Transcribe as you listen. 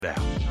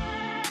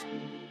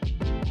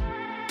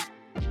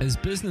As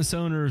business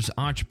owners,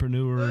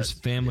 entrepreneurs,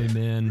 family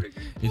men,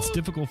 it's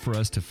difficult for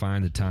us to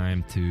find the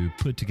time to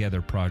put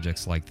together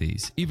projects like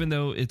these. Even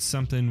though it's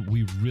something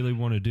we really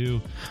want to do,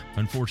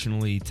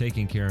 unfortunately,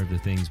 taking care of the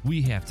things we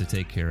have to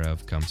take care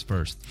of comes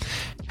first.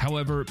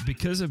 However,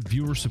 because of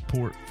viewer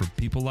support for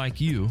people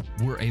like you,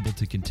 we're able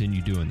to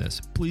continue doing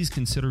this. Please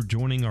consider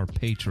joining our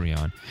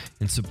Patreon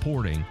and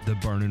supporting the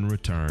Burn and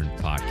Return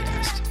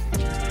podcast.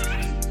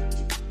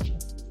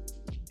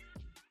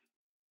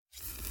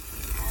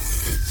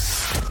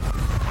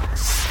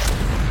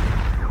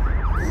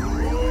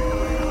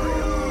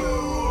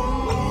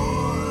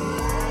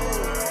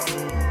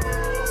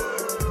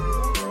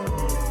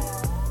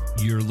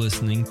 You're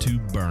listening to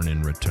Burn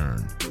and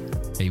Return,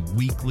 a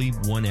weekly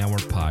 1-hour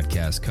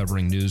podcast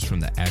covering news from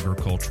the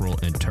agricultural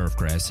and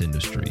turfgrass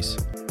industries.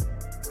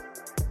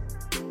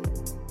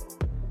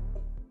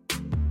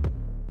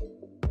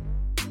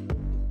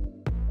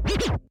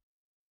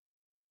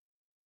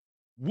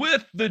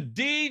 With the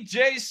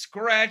DJ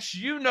Scratch,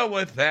 you know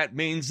what that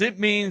means. It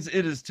means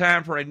it is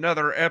time for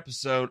another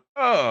episode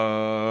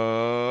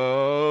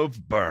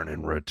of Burn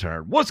and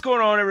Return. What's going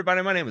on,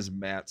 everybody? My name is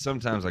Matt.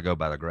 Sometimes I go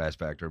by the Grass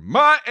Factor.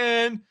 My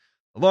end.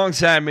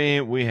 Alongside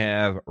me, we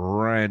have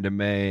Ryan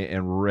DeMay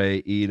and Ray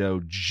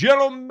Ito.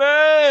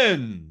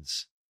 Gentlemen!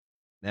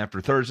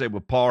 After Thursday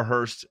with Paul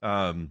Hurst,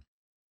 and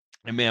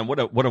man, what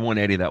a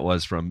 180 that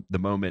was from the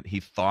moment he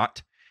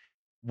thought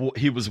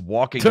he was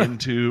walking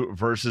into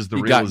versus the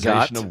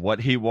realization of what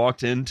he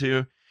walked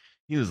into.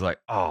 He was like,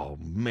 oh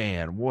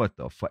man, what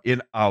the fuck?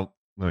 And let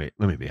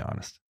me be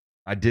honest.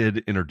 I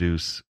did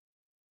introduce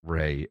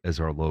Ray as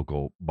our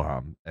local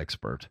bomb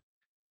expert.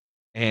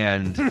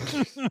 And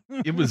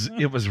it was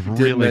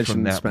really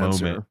from that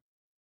moment.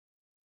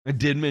 I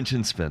did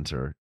mention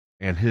Spencer,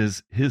 and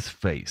his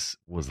face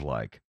was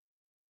like,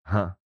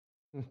 huh?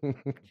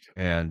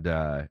 And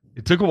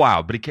it took a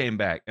while, but he came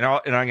back. And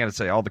I got to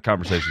say, all the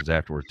conversations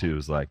afterward too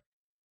was like,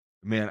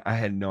 man, I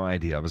had no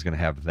idea I was going to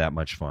have that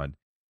much fun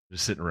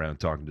just sitting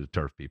around talking to the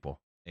turf people.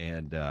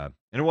 And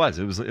it was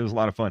a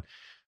lot of fun.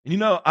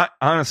 And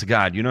honest to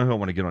God, you know who I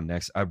want to get on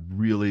next? I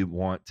really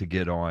want to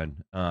get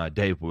on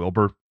Dave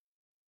Wilbur.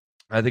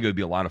 I think it would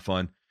be a lot of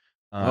fun.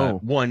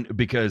 One,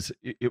 because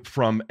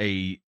from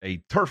a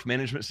turf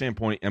management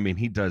standpoint, I mean,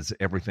 he does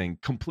everything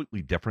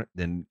completely different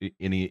than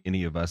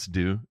any of us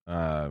do.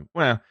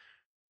 Well,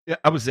 yeah,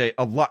 I would say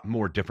a lot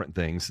more different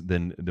things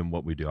than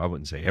what we do. I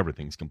wouldn't say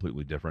everything's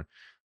completely different,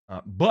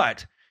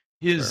 but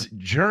his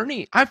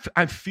journey,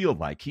 I feel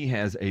like he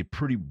has a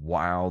pretty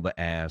wild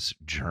ass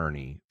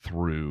journey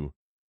through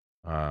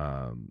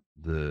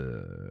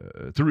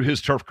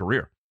his turf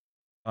career.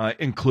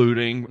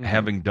 Including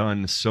having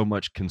done so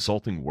much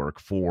consulting work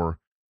for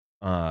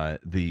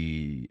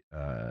the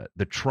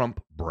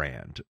Trump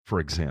brand, for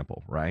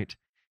example, right?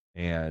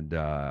 And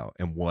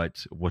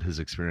what his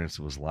experience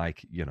was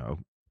like,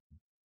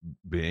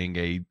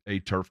 being a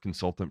turf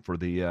consultant for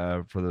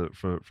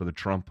the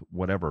Trump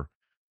whatever,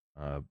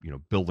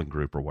 building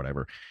group or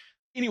whatever.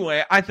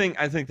 Anyway, I think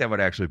that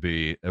would actually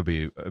be a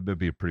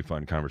pretty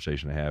fun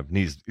conversation to have. And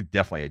he's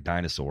definitely a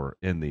dinosaur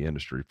in the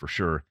industry for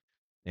sure.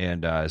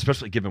 And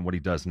especially given what he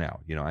does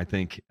now, I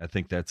think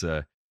it's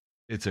a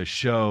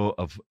show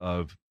of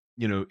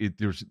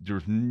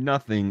there's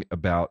nothing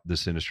about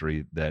this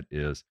industry that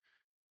is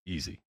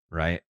easy,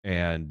 right?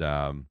 And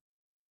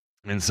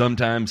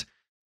sometimes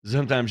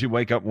you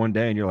wake up one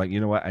day and you're like, you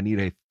know what, I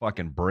need a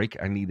fucking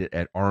break. I need it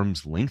at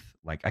arm's length.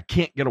 Like I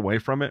can't get away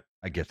from it.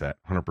 I get that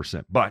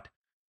 100%, but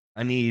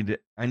I need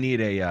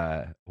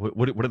a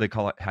what do they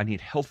call it? I need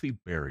healthy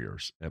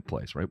barriers at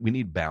place, right? We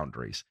need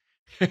boundaries.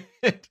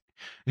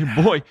 And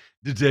boy,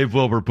 did Dave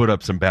Wilbur put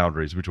up some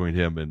boundaries between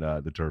him and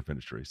the turf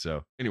industry.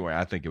 So anyway,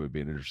 I think it would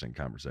be an interesting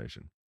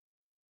conversation.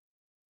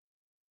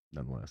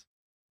 Nonetheless.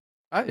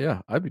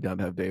 I'd be down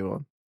to have Dave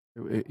on.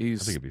 I think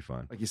it'd be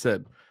fun. Like you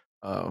said,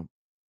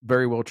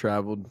 very well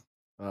traveled,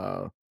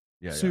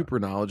 super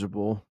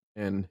knowledgeable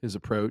in his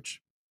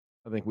approach.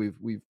 I think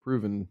we've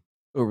proven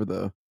over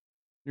the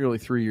nearly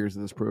 3 years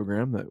of this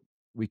program that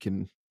we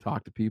can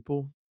talk to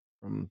people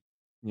from,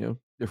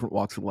 different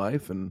walks of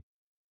life and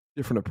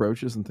different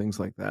approaches and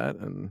things like that.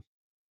 And,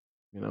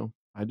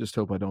 I just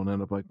hope I don't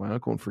end up like my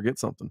uncle and forget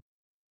something.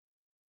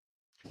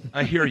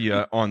 I hear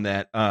you on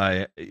that.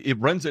 It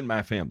runs in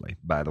my family,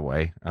 by the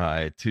way,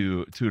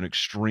 to an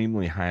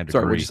extremely high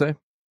degree. Sorry,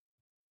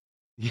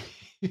 what'd you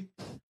say?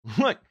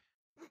 Look,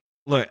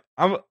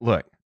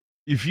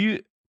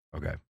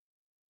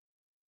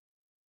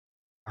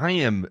 I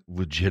am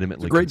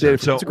legitimately it's a great day.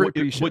 So it's a great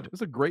pre-show.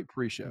 It's a great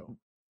pre-show.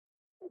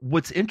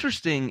 What's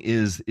interesting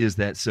is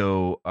that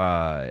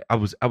I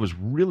was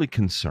really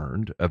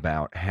concerned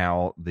about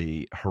how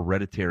the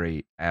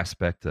hereditary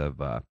aspect of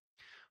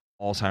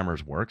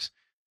Alzheimer's works,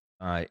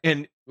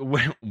 and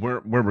where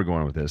we're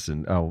going with this,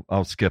 and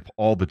I'll skip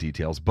all the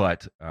details.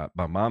 But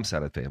my mom's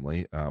side of the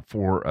family,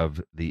 4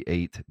 of the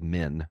 8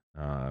 men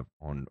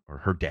on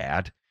her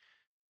dad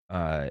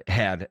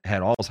had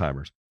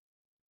Alzheimer's,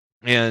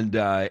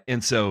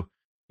 and so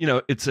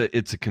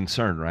it's a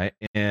concern, right?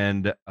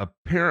 And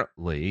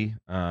apparently,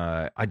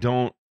 I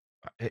don't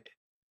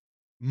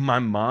my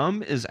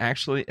mom is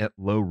actually at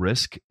low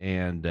risk,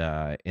 and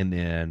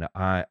then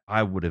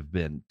I would have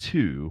been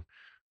too,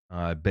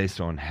 based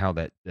on how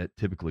that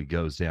typically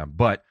goes down.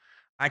 But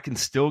I can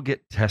still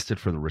get tested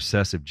for the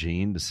recessive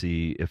gene to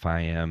see if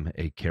I am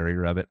a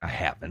carrier of it. I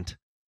haven't.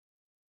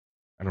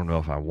 I don't know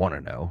if I want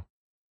to know.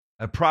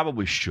 I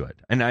probably should.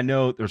 And I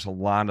know there's a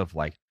lot of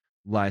like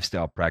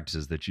lifestyle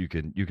practices that you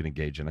can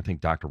engage in. I think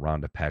Dr.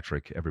 Rhonda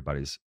Patrick,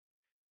 everybody's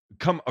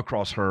come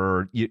across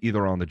her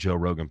either on the Joe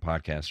Rogan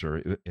podcast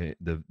or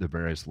the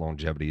various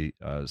longevity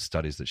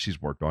studies that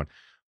she's worked on.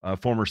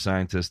 Former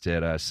scientist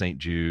at St.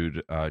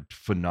 Jude,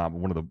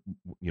 phenomenal, one of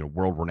the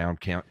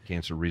world-renowned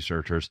cancer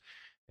researchers,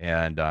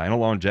 and a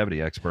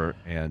longevity expert.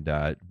 And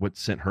what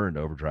sent her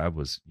into overdrive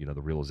was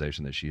the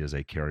realization that she is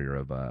a carrier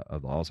of the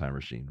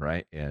Alzheimer's gene,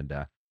 right? And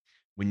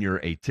when you're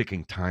a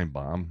ticking time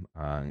bomb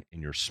and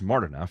you're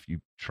smart enough, you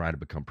try to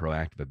become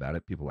proactive about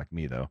it. People like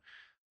me, though,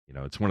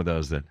 it's one of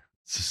those that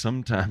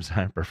sometimes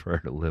I prefer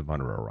to live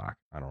under a rock.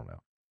 I don't know.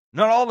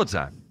 Not all the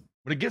time.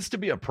 When it gets to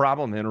be a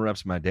problem that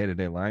interrupts my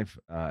day-to-day life,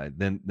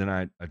 then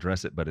I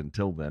address it. But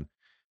until then,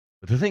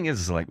 but the thing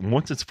is like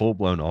once it's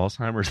full-blown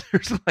Alzheimer's,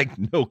 there's like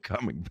no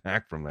coming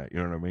back from that.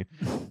 You know what I mean?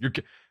 You're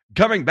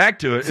coming back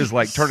to it is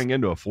like turning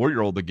into a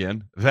 4-year-old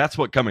again. That's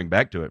what coming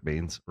back to it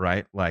means,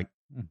 right? Like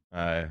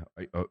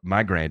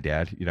my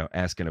granddad,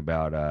 asking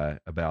about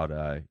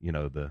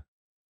the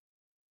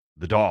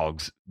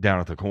dogs down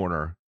at the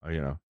corner,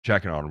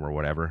 checking on them or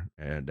whatever,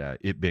 and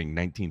it being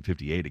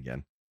 1958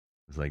 again.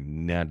 It's like,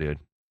 nah, dude.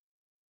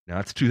 Now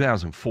it's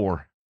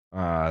 2004. There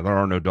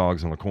are no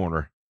dogs on the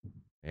corner,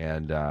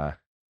 and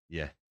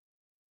yeah,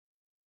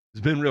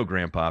 it's been real,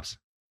 grandpops.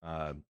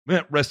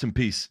 Rest in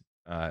peace,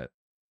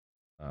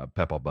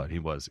 Peppa Butt. He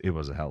was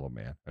a hell of a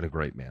man and a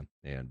great man.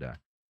 And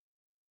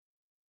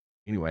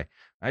anyway,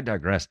 I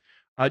digress.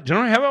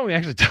 General, how about we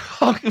actually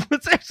talk?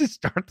 Let's actually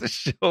start the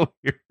show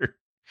here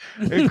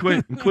and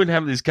quit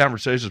having these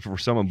conversations before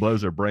someone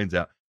blows their brains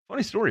out.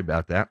 Funny story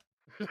about that.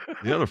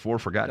 The other 4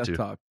 forgot to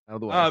talk out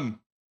of the way.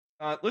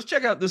 Let's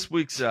check out this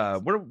week's.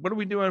 What are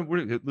we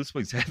doing? This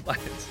week's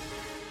headlines.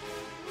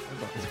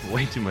 It's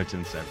way too much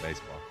inside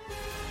baseball.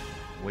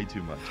 Way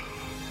too much.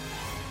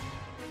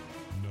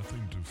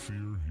 Nothing to fear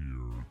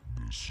here.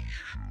 This is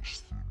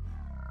just the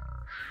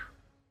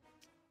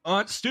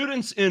news.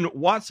 Students in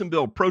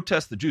Watsonville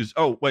protest the Jews.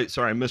 Oh, wait,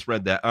 sorry, I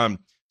misread that.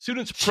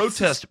 Students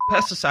protest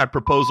pesticide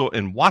proposal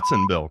in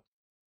Watsonville.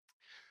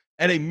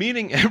 At a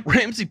meeting at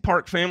Ramsey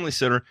Park Family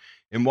Center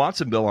in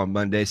Watsonville on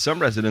Monday, some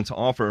residents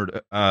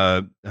offered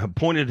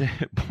pointed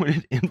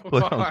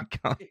input on the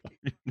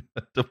California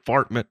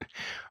Department.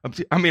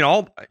 I mean,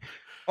 all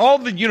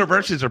the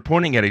universities are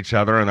pointing at each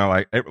other, and they're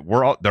like,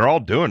 they're all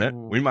doing it.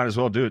 We might as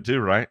well do it too,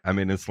 right? I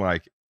mean, it's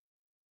like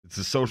it's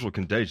a social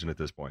contagion at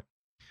this point.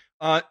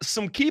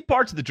 Some key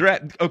parts of the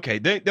draft. Okay,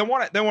 they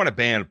want to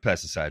ban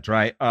pesticides,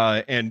 right?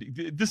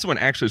 And this one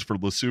actually is for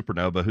La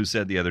Supernova, who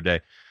said the other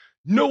day,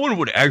 no one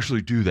would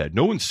actually do that.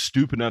 No one's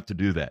stupid enough to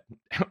do that.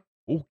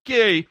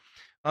 Okay.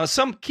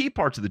 Some key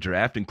parts of the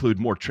draft include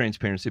more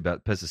transparency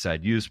about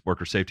pesticide use,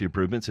 worker safety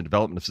improvements, and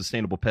development of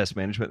sustainable pest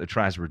management that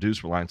tries to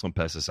reduce reliance on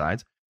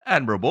pesticides.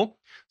 Admirable.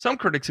 Some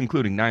critics,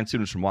 including 9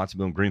 students from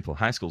Watsonville and Greenfield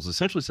High Schools,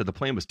 essentially said the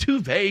plan was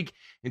too vague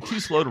and too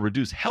slow to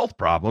reduce health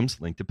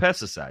problems linked to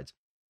pesticides.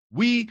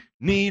 We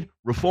need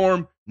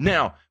reform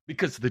now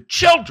because the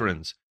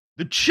children's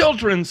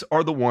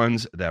are the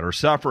ones that are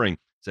suffering,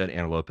 said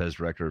Anna Lopez,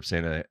 director of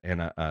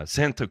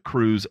Santa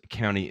Cruz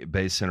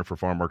County-based Center for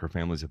Farm Worker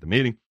Families at the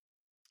meeting.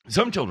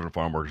 Some children of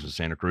farm workers in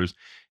Santa Cruz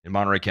and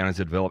Monterey counties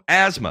have developed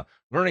asthma,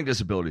 learning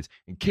disabilities,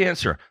 and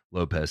cancer,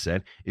 Lopez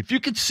said. If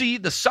you could see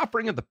the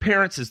suffering of the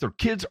parents as their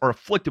kids are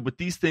afflicted with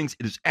these things,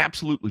 it is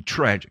absolutely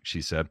tragic,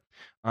 she said.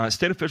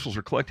 State officials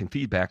are collecting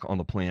feedback on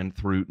the plan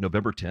through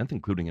November 10th,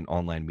 including an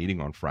online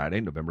meeting on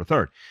Friday, November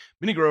 3rd.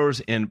 Many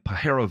growers in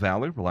Pajaro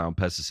Valley rely on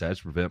pesticides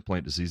to prevent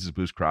plant diseases,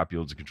 boost crop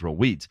yields, and control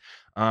weeds.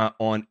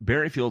 On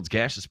berry fields,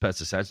 gaseous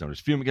pesticides known as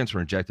fumigants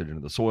are injected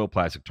into the soil.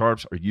 Plastic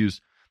tarps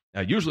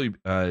are usually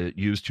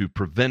used to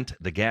prevent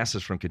the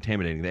gases from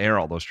contaminating the air,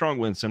 although strong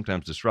winds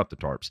sometimes disrupt the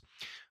tarps.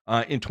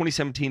 In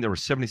 2017, there were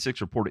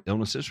 76 reported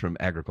illnesses from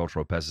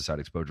agricultural pesticide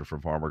exposure from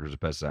farm workers and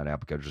pesticide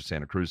applicators in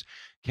Santa Cruz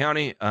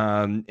County.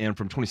 And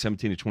from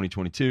 2017 to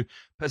 2022,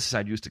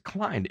 pesticide use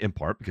declined in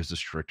part because of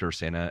stricter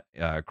Santa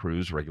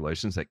Cruz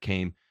regulations that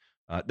came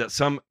that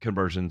some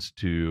conversions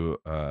to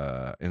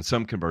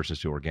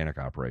organic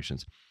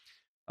operations.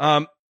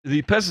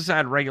 The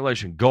pesticide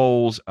regulation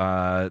goals,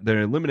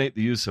 they eliminate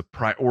the use of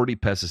priority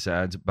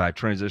pesticides by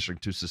transitioning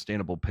to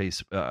sustainable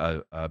pest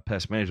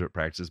management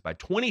practices by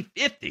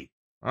 2050.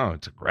 Oh,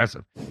 it's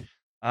aggressive.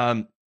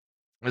 The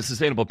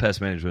sustainable pest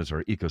managements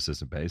are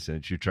ecosystem-based,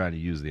 and you're trying to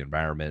use the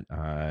environment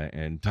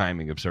and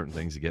timing of certain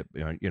things to get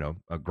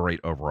a great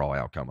overall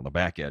outcome on the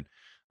back end.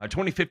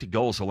 2050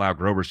 goals allow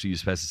growers to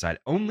use pesticide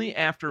only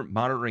after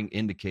monitoring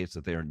indicates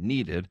that they are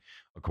needed,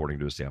 according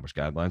to established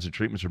guidelines, and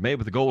treatments are made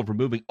with the goal of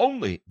removing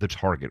only the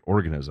target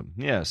organism.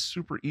 Yeah,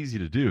 super easy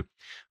to do.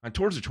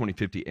 Towards the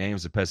 2050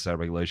 aims, the pesticide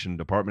regulation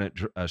department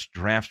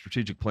draft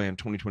strategic plan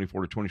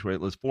 2024 to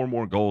 2028 lists 4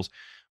 more goals,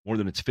 more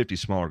than its 50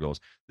 smaller goals.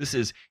 This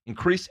is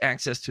increased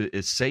access to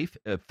its safe,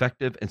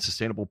 effective, and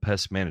sustainable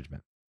pest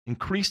management.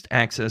 Increased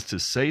access to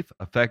safe,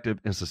 effective,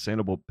 and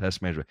sustainable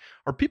pest management.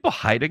 Are people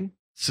hiding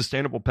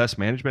sustainable pest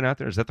management out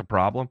there? Is that the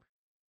problem?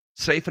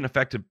 Safe and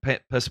effective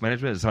pest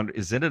management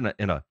is it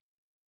in a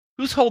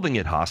who's holding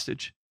it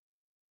hostage?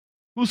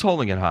 Who's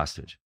holding it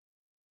hostage?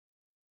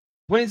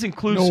 Plans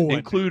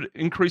include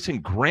increasing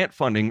grant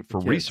funding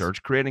for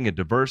research, creating a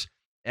diverse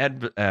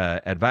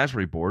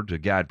advisory board to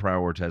guide,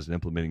 prioritize, and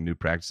implementing new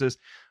practices,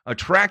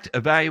 track,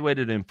 evaluate,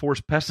 and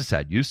enforce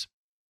pesticide use.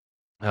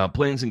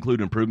 Plans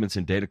include improvements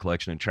in data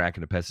collection and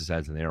tracking of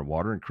pesticides in the air and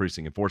water,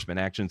 increasing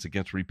enforcement actions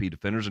against repeat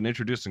offenders, and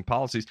introducing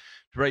policies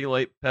to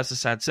regulate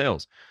pesticide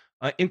sales.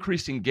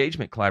 Increased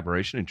engagement,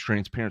 collaboration, and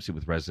transparency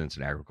with residents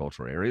in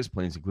agricultural areas.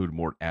 Plans include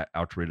more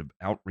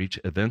outreach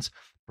events,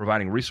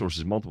 providing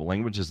resources in multiple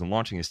languages, and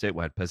launching a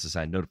statewide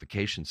pesticide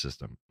notification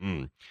system.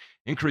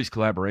 Increased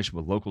collaboration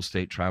with local,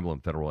 state, tribal,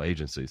 and federal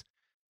agencies.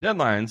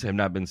 Deadlines have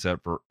not been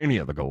set for any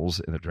of the goals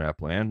in the draft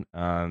plan.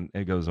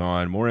 It goes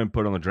on. More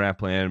input on the draft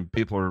plan.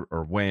 People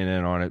are weighing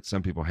in on it.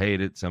 Some people hate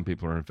it. Some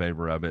people are in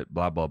favor of it.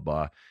 Blah, blah,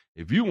 blah.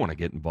 If you want to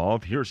get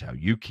involved, here's how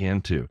you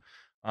can too.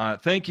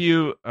 Thank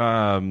you.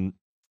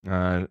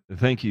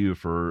 Thank you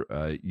for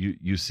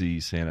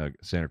UC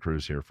Santa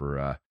Cruz here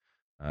for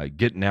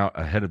getting out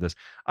ahead of this.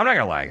 I'm not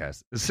gonna lie,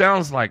 guys. It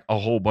sounds like a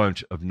whole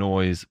bunch of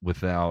noise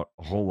without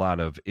a whole lot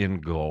of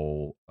end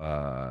goal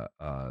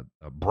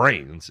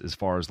brains as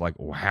far as like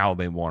how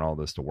they want all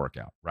this to work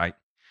out. Right?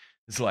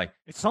 It's like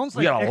it sounds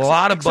we like got a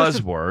lot of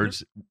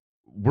buzzwords.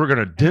 We're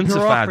gonna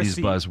densify these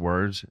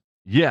buzzwords.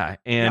 Yeah,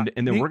 and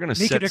then we're gonna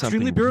set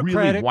something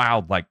really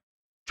wild like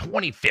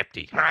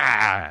 2050.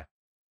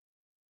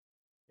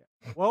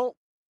 Well,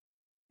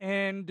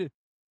 and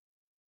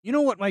you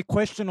know what my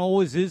question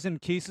always is in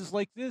cases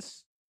like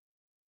this?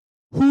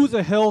 Who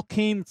the hell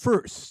came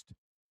first?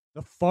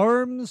 The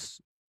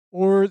farms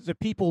or the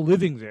people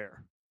living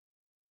there?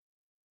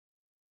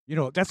 You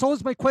know, that's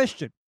always my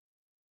question.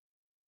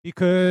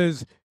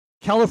 Because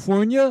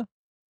California,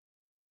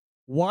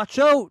 watch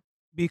out,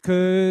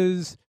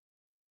 because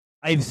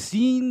I've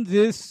seen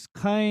this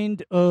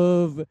kind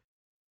of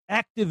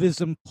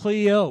activism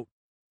play out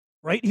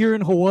right here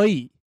in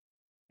Hawaii.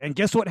 And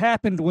guess what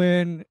happened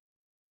when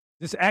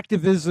this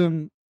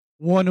activism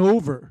won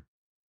over?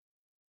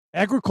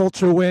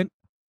 Agriculture went,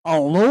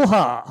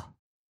 aloha.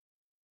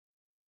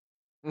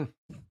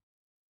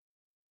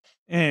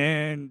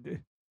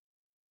 And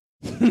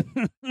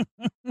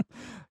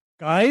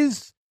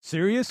guys,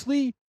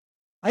 seriously,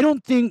 I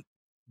don't think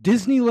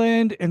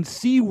Disneyland and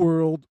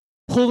SeaWorld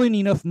pull in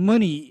enough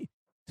money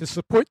to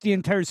support the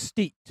entire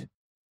state.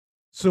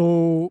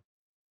 So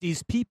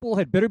these people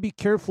had better be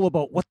careful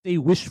about what they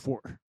wish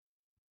for.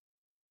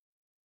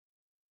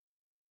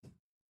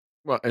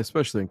 Well,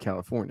 especially in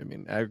California. I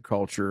mean,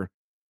 agriculture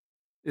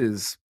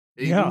is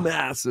a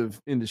massive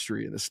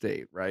industry in the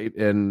state, right?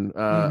 And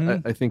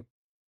I think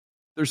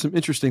there's some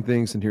interesting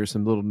things in here,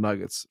 some little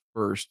nuggets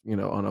first,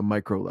 on a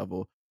micro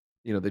level.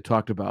 They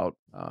talked about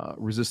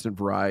resistant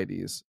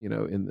varieties,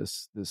 in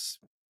this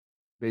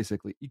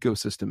basically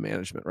ecosystem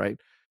management, right?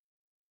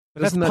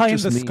 But that's pie in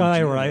the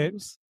sky, right?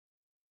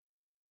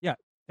 Yeah,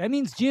 that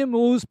means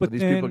GMOs, but are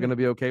these people going to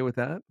be okay with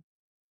that?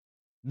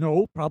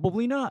 No,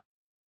 probably not.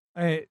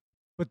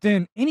 But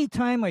then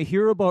anytime I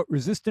hear about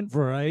resistant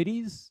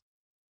varieties,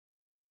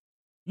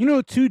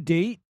 to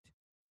date,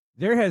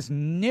 there has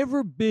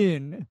never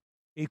been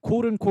a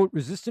quote-unquote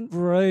resistant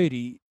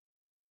variety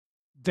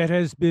that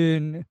has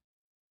been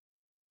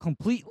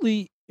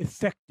completely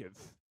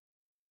effective.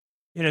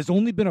 It has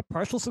only been a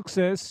partial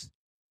success,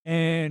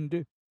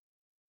 and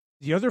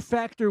the other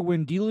factor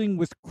when dealing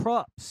with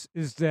crops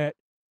is that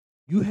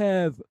you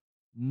have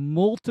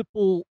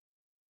multiple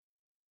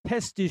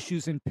pest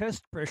issues and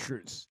pest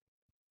pressures.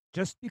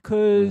 Just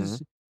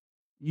because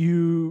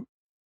you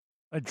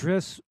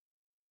address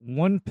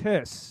one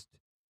pest,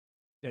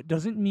 that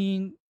doesn't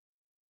mean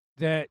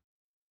that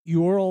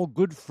you're all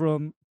good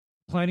from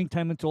planting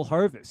time until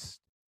harvest.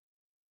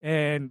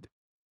 And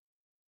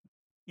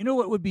you know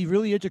what would be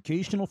really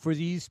educational for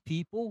these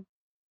people?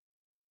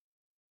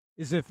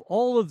 Is if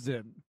all of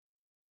them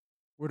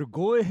were to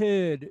go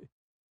ahead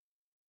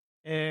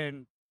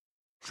and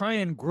try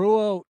and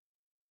grow out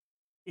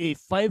a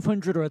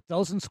 500 or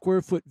 1,000 square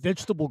foot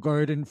vegetable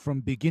garden from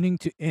beginning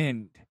to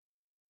end.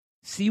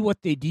 See what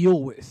they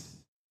deal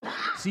with.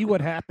 See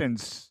what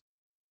happens.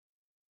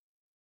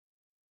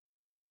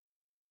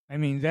 I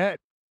mean,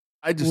 that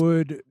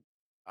would...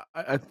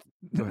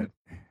 Go ahead.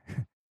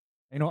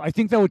 I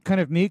think that would kind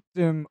of make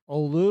them a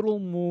little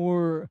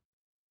more...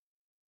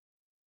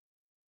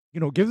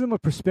 give them a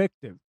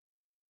perspective.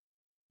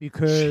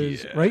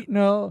 Because right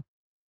now...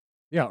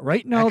 Yeah,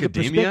 right now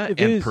academia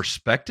and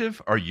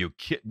perspective. Are you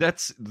kidding?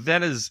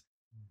 That is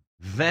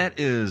that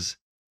is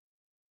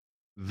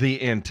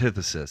the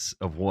antithesis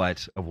of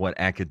what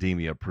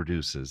academia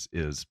produces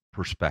is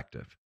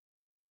perspective.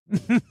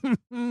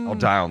 I'll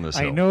die on this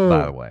hill, I know.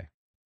 by the way.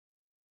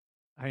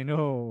 I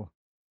know.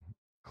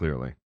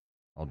 Clearly,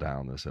 I'll die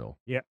on this hill.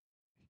 Yeah.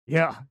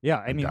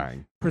 I mean,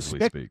 dying as we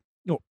speak.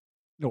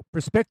 No,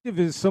 perspective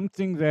is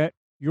something that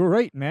you're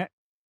right, Matt.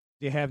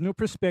 They have no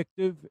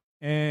perspective,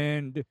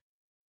 and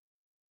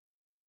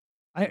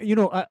I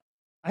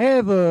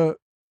have a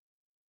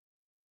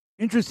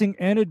interesting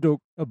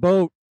anecdote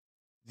about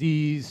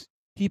these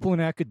people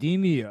in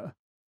academia.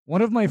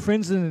 One of my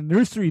friends in the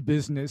nursery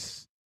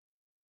business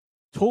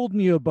told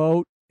me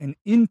about an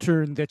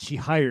intern that she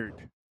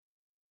hired.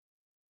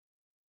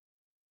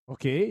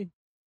 Okay.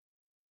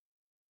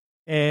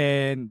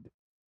 And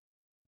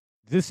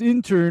this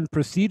intern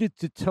proceeded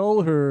to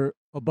tell her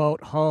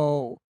about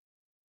how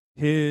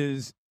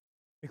his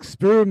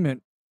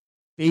experiment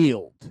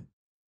failed.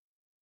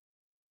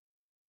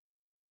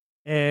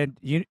 And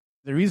the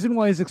reason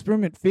why his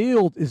experiment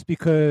failed is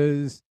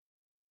because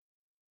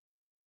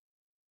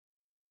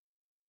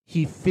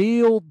he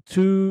failed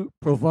to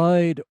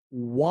provide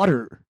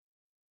water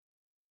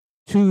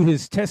to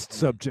his test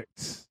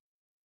subjects.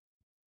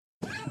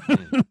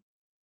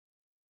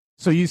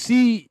 So you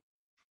see,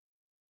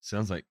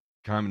 sounds like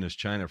communist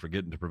China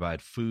forgetting to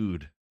provide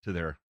food to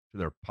their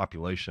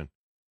population.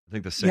 I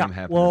think the same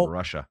happened in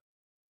Russia.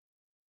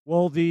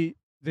 Well, the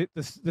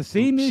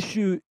same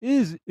issue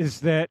is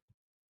that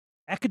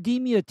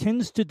academia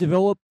tends to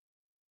develop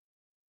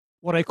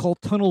what I call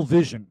tunnel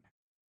vision.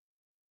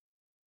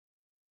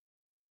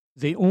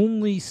 They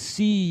only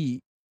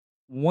see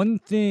one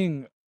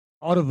thing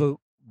out of a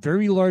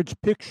very large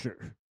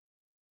picture.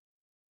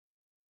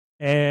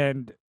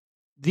 And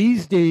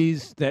these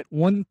days, that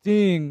one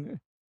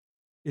thing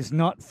is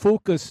not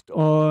focused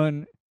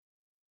on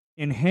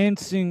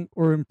enhancing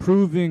or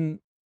improving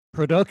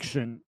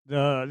production.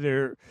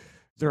 Their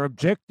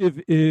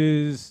objective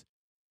is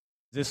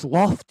this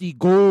lofty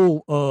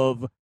goal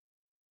of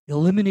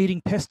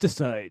eliminating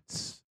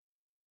pesticides.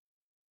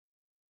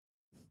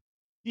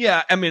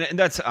 Yeah, I mean, and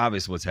that's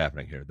obviously what's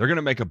happening here. They're going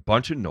to make a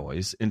bunch of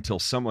noise until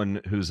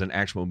someone who's an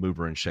actual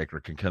mover and shaker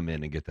can come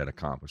in and get that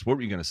accomplished. What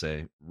were you going to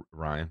say,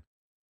 Ryan?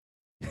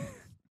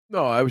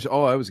 No,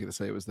 all I was going to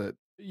say was that,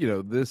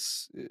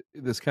 this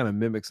kind of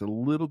mimics a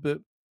little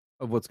bit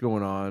of what's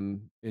going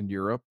on in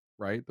Europe,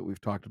 right? That we've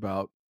talked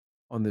about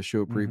on this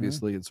show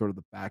previously, and sort of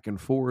the back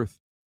and forth,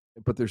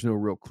 but there's no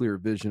real clear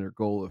vision or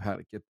goal of how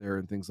to get there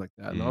and things like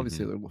that. And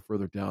obviously they're a little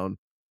further down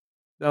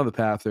the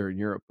path there in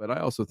Europe. But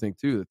I also think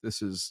too that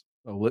this is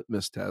a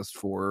litmus test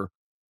for,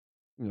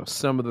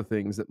 some of the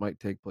things that might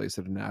take place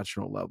at a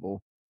national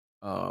level,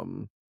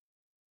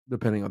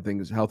 depending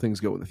on how things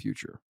go in the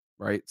future,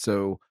 right?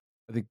 So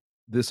I think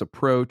this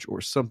approach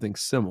or something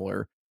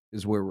similar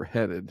is where we're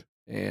headed,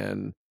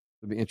 and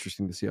it'll be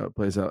interesting to see how it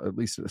plays out, at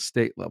least at a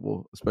state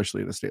level,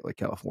 especially in a state like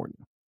California.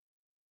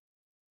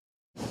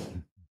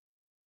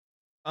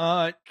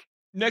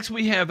 Next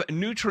we have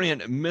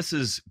Nutrien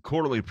misses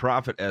quarterly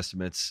profit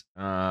estimates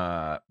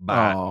by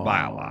a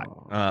lot.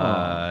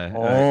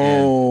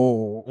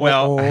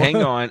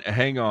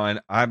 Hang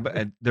on.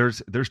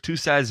 There's two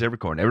sides to every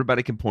coin.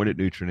 Everybody can point at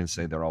Nutrien and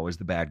say they're always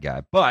the bad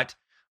guy, but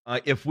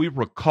if we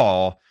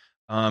recall,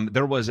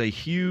 there was a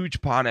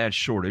huge potash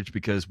shortage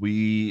because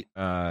we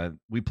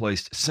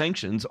placed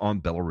sanctions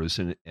on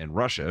Belarus and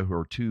Russia, who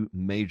are two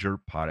major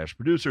potash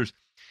producers.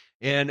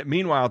 And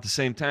meanwhile, at the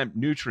same time,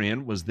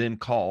 Nutrien was then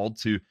called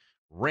to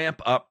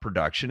ramp up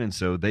production, and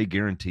so they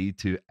guaranteed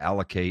to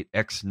allocate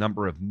X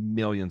number of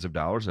millions of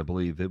dollars. I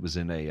believe it was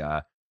in the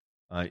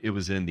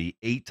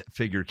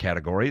 8-figure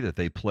category that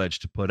they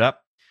pledged to put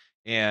up.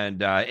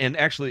 And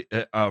actually,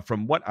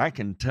 from what I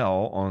can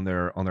tell on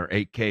their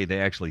 8K, they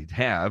actually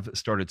have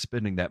started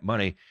spending that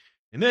money.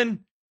 And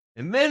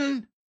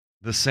then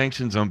the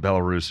sanctions on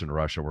Belarus and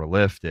Russia were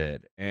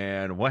lifted.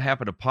 And what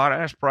happened to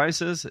potash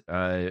prices?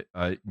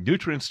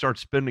 Nutrien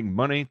starts spending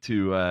money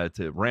to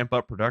ramp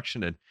up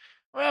production. And,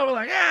 well, we're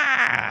like,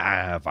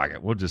 fuck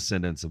it. We'll just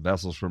send in some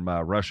vessels from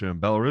Russia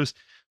and Belarus.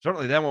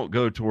 Certainly that won't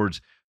go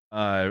towards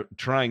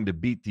trying to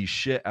beat the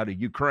shit out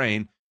of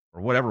Ukraine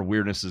or whatever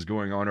weirdness is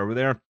going on over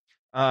there.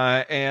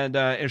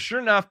 And sure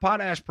enough,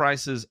 potash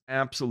prices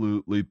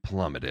absolutely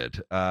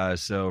plummeted.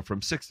 So from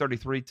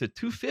 $633 to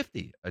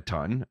 $250 a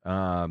ton.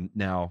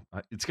 Now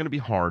it's going to be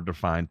hard to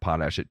find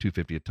potash at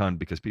 $250 a ton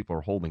because people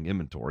are holding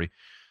inventory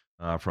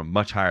from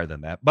much higher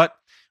than that. But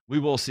we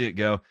will see it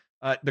go.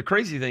 The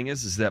crazy thing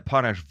is that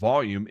potash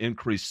volume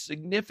increased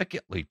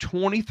significantly,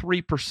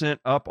 23%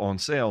 up on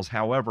sales.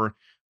 However,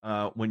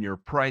 when your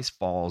price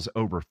falls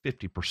over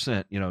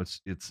 50%,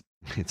 it's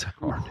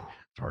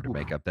hard to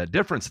make up that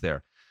difference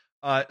there.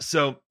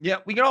 So yeah,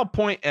 we can all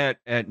point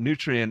at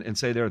Nutrien and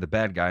say they're the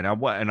bad guy. Now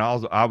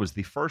I was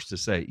the first to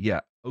say,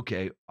 yeah,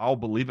 okay, I'll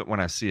believe it when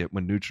I see it,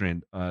 when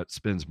Nutrien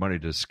spends money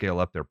to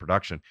scale up their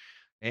production.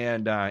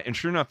 And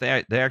sure enough,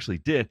 they actually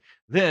did.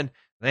 Then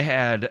they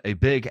had a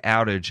big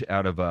outage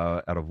out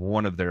of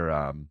one of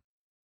their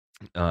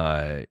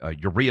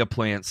urea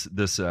plants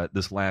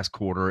this last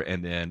quarter,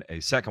 and then a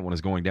second one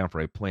is going down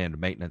for a planned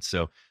maintenance.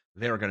 So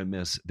they're going to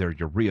miss their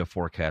urea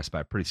forecast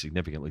by pretty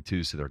significantly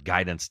too. So their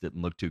guidance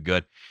didn't look too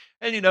good.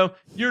 And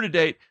year to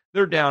date,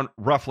 they're down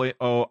roughly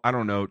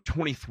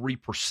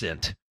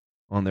 23%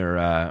 on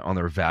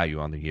their value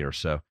on the year.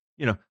 So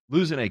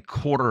losing a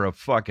quarter of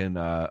fucking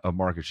of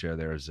market share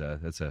there is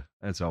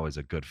that's always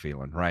a good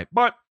feeling, right?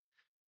 But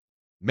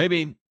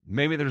maybe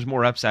there's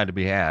more upside to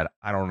be had.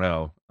 I don't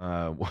know.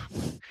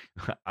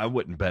 I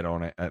wouldn't bet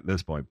on it at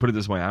this point. Put it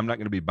this way, I'm not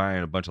going to be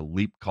buying a bunch of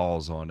leap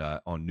calls on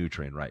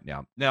Nutrien right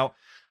now. Now,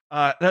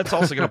 that's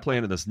also going to play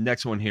into this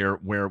next one here,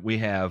 where we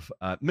have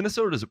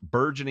Minnesota's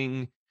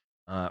burgeoning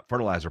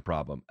fertilizer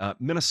problem.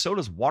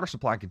 Minnesota's water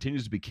supply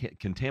continues to be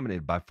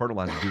contaminated by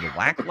fertilizer due to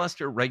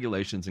lackluster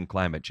regulations and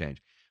climate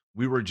change.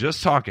 We were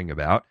just talking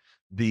about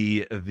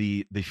the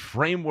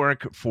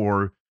framework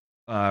for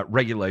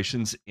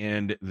regulations,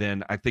 and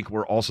then I think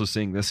we're also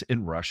seeing this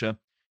in Russia.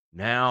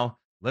 Now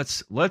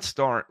let's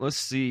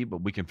see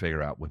what we can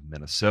figure out with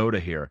Minnesota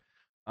here.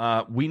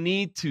 We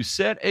need to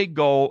set a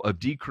goal of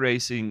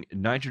decreasing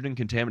nitrogen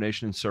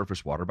contamination in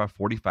surface water by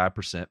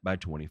 45% by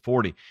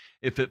 2040.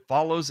 If it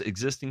follows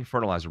existing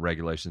fertilizer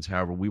regulations,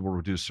 however, we will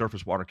reduce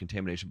surface water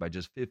contamination by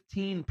just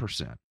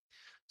 15%.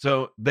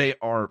 So they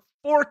are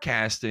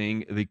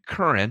forecasting the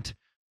current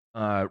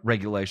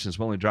regulations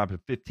will only drop to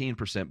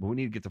 15%, but we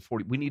need to get to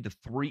 40. We need to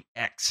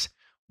 3x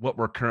what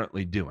we're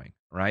currently doing,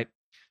 right?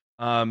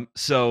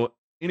 So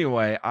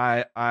anyway,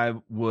 I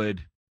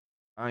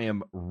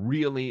am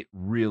really,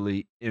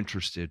 really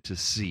interested to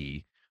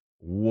see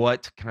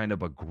what kind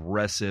of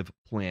aggressive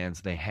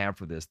plans they have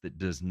for this that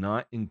does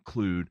not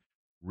include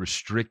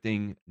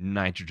restricting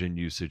nitrogen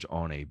usage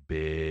in a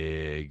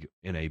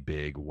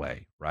big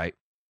way, right?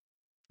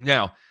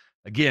 Now,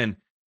 again,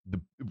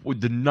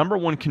 the number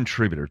one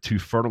contributor to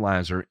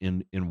fertilizer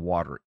in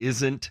water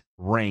isn't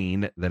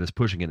rain that is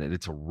pushing it.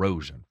 It's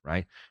erosion,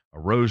 right?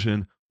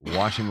 Erosion,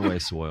 washing away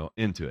soil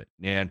into it.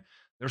 And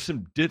there's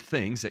some good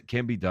things that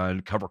can be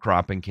done. Cover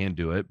cropping can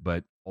do it,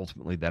 but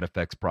ultimately that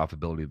affects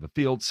profitability of the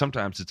field.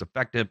 Sometimes it's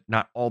effective,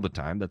 not all the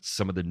time. That's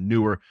some of the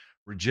newer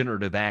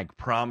regenerative ag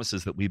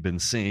promises that we've been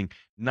seeing,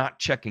 not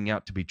checking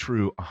out to be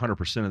true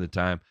 100% of the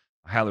time.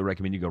 I highly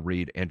recommend you go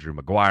read Andrew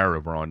Maguire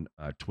over on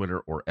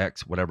Twitter or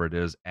X, whatever it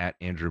is, at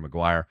Andrew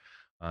Maguire,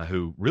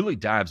 who really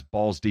dives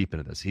balls deep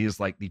into this. He is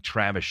like the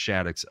Travis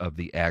Shaddix of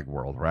the ag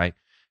world, right?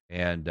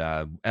 And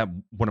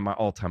one of my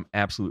all-time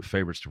absolute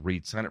favorites to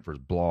read. Sign up for his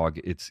blog.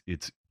 It's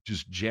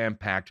just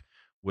jam-packed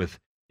with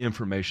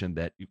information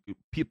that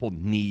people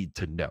need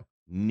to know.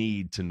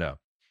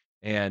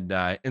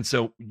 And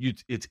so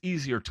it's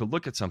easier to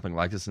look at something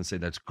like this and say,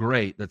 that's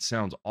great, that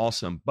sounds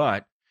awesome,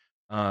 but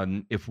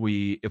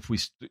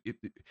is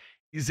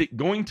it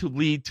going to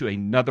lead to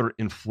another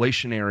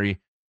inflationary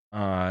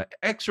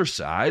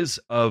exercise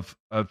of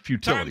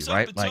futility? Time's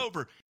right? Up, it's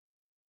over.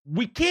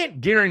 We can't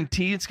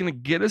guarantee it's going to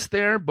get us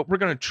there, but we're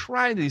going to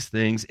try these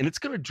things, and it's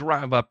going to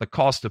drive up the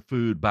cost of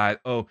food by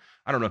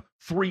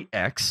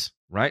 3x,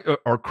 right?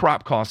 Our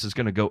crop cost is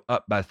going to go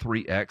up by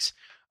 3x,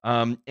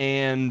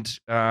 and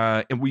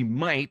we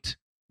might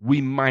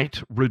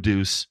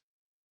reduce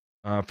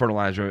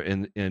fertilizer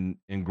in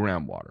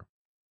groundwater.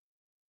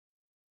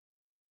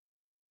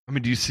 I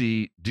mean, do you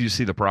see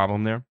the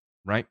problem there,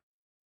 right?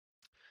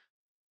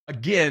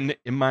 Again,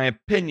 in my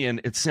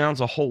opinion, it sounds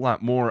a whole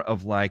lot more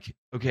of like,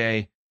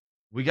 okay,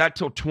 we got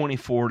till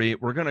 2040.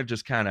 We're going to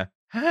just kind of,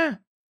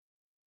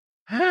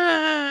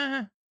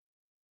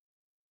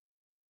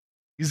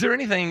 Is there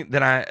anything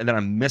that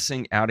I'm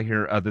missing out of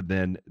here other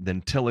than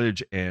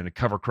tillage and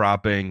cover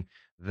cropping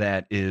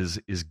that is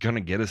going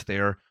to get us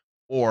there?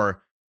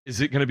 Or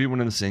is it going to be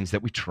one of those things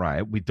that we try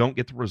it, we don't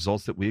get the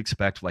results that we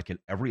expect, like in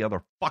every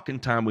other fucking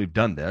time we've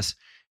done this,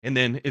 and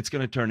then it's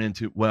going to turn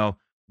into, well,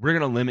 we're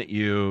going to limit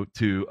you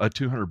to a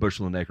 200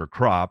 bushel an acre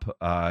crop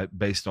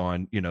based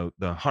on, the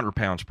 100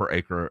 pounds per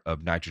acre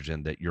of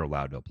nitrogen that you're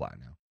allowed to apply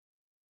now?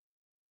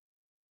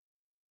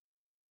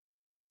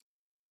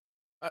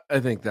 I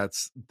think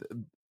that's,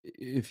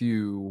 if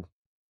you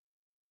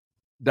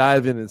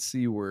dive in and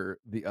see where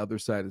the other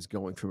side is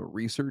going from a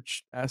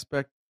research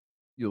aspect,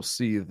 you'll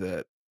see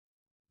that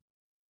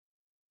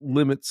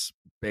limits,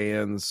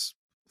 bans,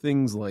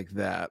 things like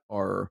that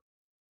are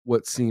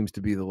what seems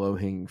to be the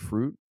low-hanging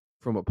fruit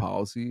from a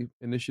policy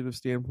initiative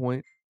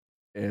standpoint,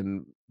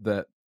 and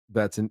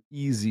that's an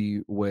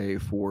easy way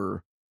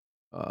for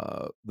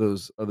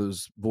those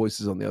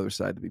voices on the other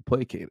side to be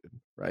placated,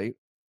 right?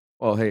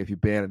 Well, hey, if you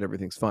ban it,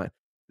 everything's fine.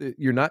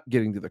 You're not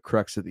getting to the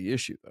crux of the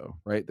issue, though,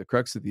 right? The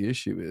crux of the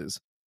issue is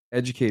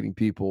educating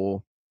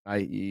people,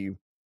 i.e.,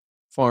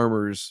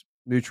 farmers,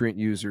 nutrient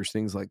users,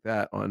 things like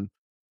that, on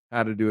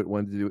how to do it,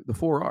 when to do it, the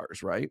 4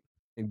 R's, right?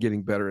 And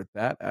getting better at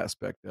that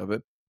aspect of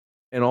it.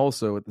 And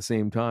also at the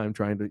same time,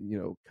 trying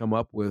to, come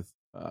up with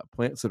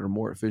plants that are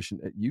more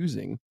efficient at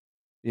using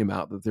the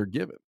amount that they're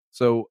given.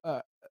 So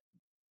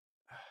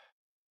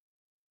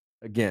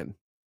again,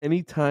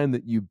 anytime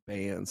that you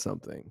ban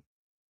something,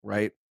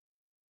 right?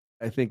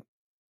 I think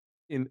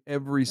in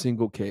every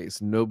single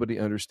case, nobody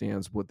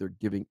understands what they're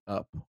giving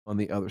up on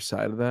the other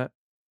side of that.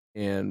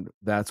 And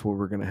that's where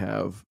we're going to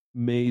have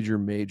major,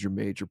 major,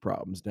 major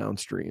problems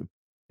downstream.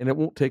 And it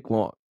won't take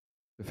long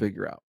to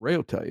figure out. Ray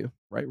will tell you,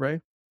 right,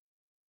 Ray?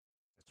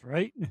 That's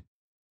right.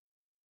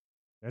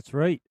 That's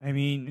right. I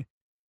mean,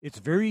 it's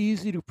very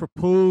easy to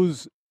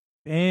propose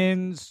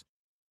bans,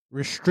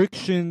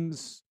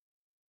 restrictions,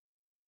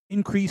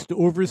 increased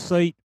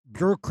oversight,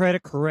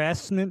 bureaucratic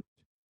harassment.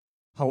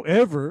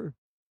 However,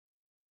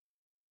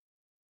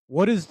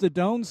 what is the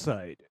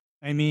downside?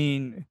 I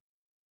mean,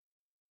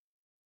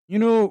 you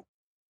know,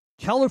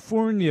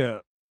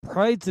 California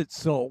prides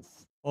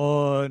itself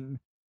on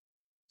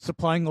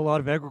supplying a lot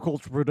of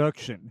agricultural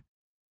production.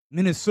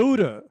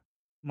 Minnesota,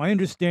 my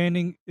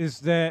understanding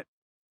is that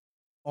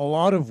a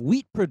lot of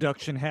wheat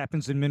production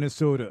happens in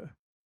Minnesota,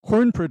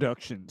 corn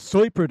production,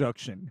 soy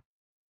production.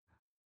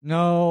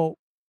 Now,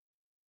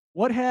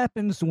 what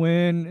happens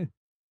when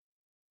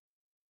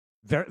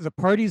the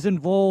parties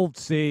involved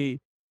say,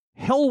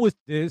 hell with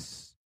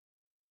this,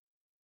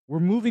 we're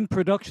moving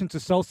production to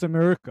South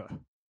America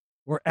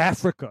or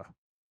Africa.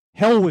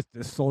 Hell with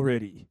this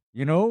already,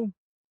 you know?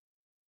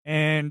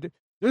 And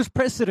there's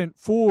precedent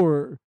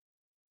for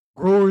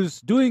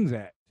growers doing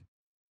that.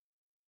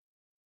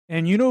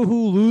 And you know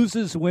who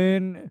loses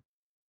when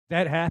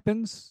that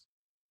happens?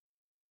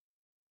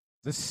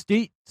 The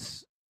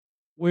states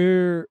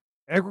where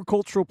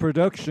agricultural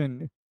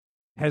production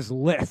has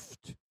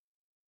left.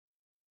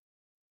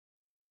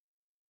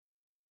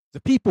 The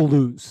people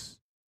lose.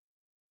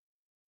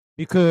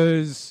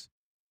 Because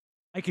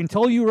I can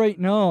tell you right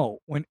now,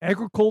 when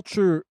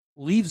agriculture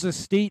leaves a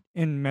state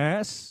en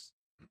masse,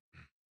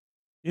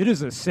 it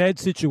is a sad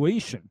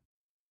situation.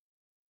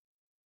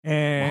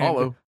 And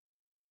Mahalo.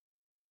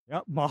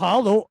 Yeah,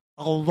 mahalo,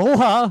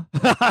 aloha,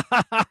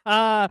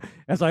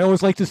 as I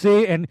always like to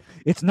say, and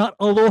it's not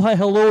aloha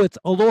hello, it's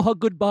aloha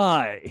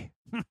goodbye.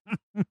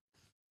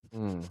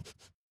 You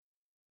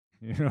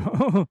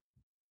know?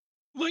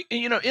 Look,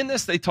 you know, in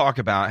this they talk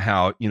about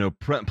how, you know,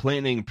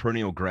 planting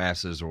perennial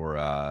grasses or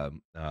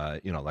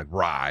you know, like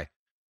rye,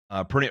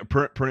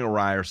 perennial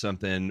rye or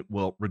something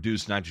will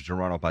reduce nitrogen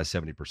runoff by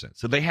 70%.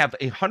 So they have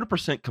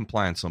 100%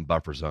 compliance on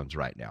buffer zones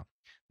right now.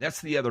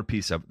 That's the other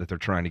piece of it that they're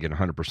trying to get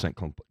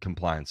 100%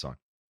 compliance on.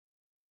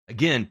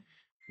 Again,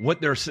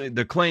 what they're saying,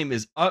 the claim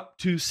is up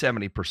to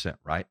 70%,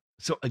 right?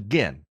 So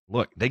again,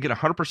 look, they get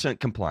 100%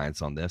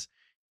 compliance on this.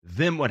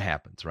 Then what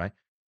happens, right?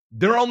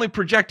 They're only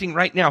projecting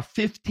right now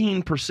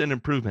 15%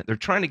 improvement. They're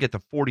trying to get to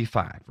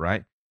 45,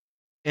 right?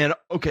 And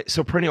okay,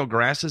 so perennial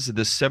grasses,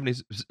 this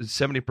 70%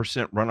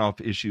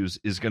 runoff issues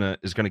is gonna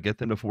get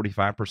them to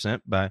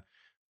 45% by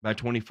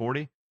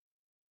 2040.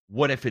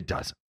 What if it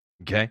doesn't?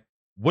 Okay.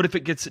 What if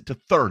it gets it to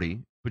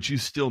 30, but you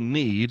still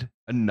need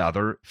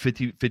another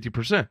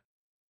 50%?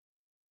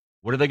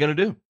 What are they going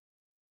to do?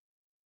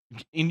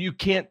 And you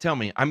can't tell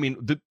me. I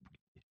mean,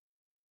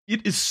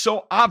 it is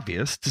so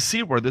obvious to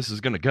see where this is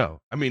going to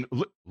go. I mean,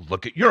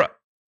 look at Europe.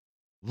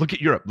 Look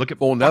at Europe. Look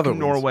at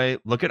Norway.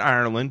 Look at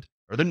Ireland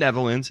or the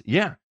Netherlands.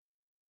 Yeah.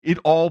 It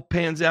all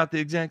pans out the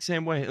exact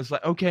same way. It's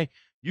like, okay,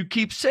 you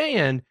keep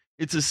saying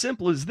it's as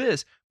simple as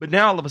this, but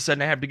now all of a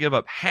sudden I have to give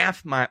up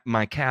half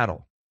my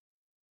cattle.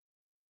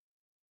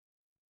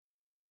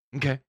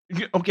 Okay.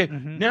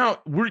 Mm-hmm. Now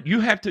you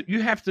have to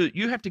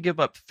give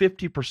up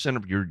 50%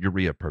 of your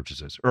urea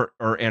purchases or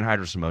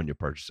anhydrous ammonia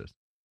purchases.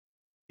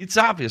 It's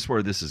obvious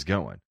where this is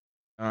going.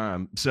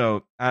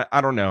 So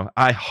I don't know.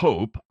 I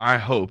hope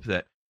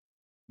that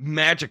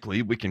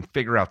magically we can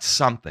figure out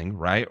something,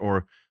 right?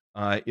 Or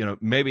you know,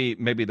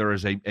 maybe there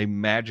is a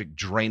magic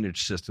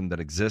drainage system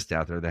that exists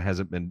out there that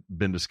hasn't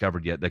been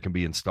discovered yet that can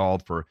be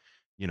installed for,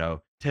 you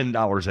know,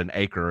 $10 an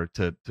acre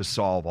to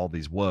solve all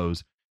these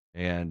woes.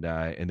 And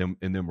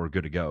then we're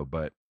good to go.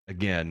 But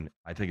again,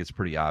 I think it's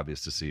pretty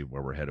obvious to see where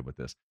we're headed with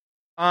this.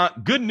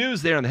 Good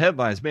news there in the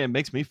headlines, man,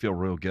 makes me feel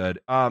real good.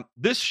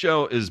 This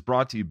show is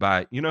brought to you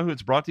by, you know who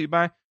it's brought to you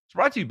by? It's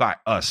brought to you by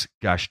us.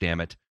 Gosh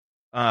damn it.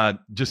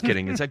 Just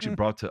kidding. It's actually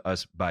brought to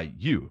us by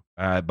you,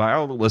 by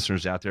all the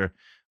listeners out there.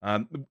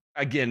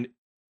 Again,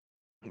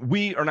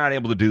 we are not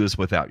able to do this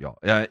without y'all.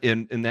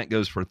 And that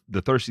goes for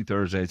the Thirsty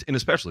Thursdays and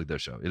especially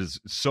this show. It is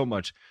so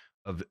much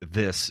of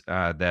this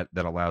that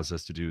allows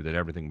us to do that,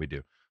 everything we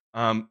do.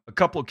 A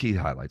couple of key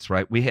highlights,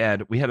 right? We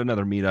had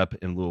another meetup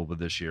in Louisville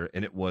this year,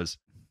 and it was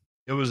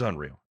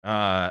unreal.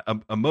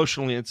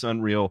 Emotionally, it's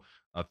unreal.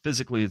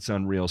 Physically, it's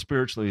unreal.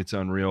 Spiritually, it's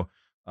unreal.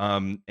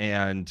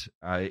 And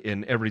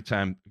every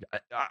time,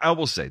 I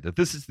will say that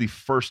this is the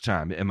first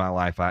time in my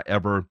life I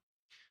ever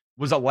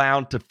was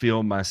allowed to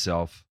feel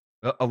myself,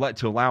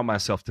 to allow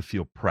myself to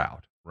feel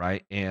proud,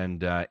 right?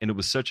 And it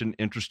was such an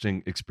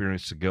interesting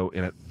experience to go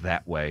in it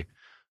that way.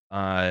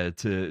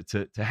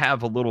 To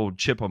have a little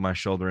chip on my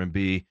shoulder and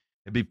be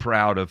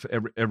proud of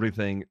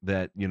everything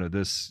that, you know,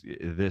 this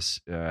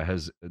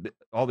has,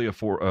 all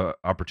the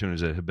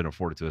opportunities that have been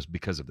afforded to us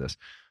because of this,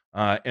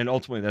 and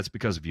ultimately that's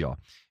because of y'all.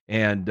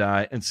 And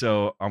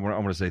so I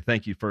want to say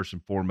thank you first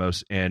and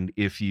foremost. And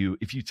if you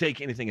take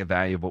anything of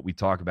value of what we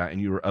talk about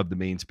and you are of the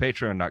means,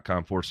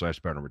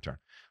 patreon.com/Spartan Return.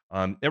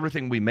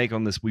 Everything we make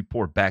on this, we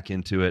pour back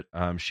into it.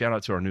 Shout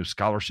out to our new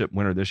scholarship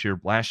winner this year.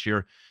 Last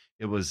year,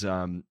 it was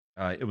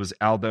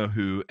Aldo,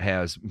 who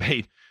has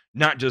made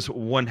not just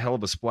one hell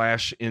of a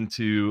splash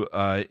into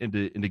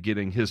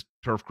getting his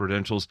turf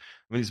credentials.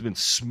 I mean, he's been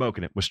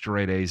smoking it with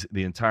straight A's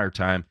the entire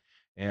time,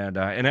 and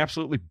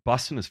absolutely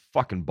busting his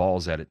fucking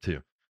balls at it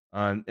too.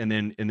 And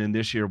then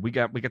this year we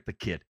got the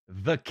kid.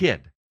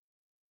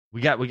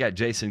 We got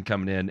Jason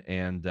coming in,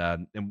 and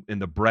in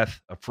the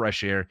breath of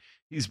fresh air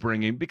he's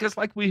bringing, because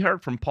like we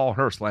heard from Paul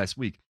Hurst last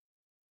week,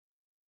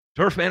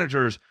 turf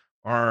managers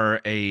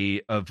are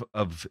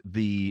of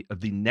the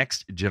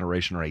next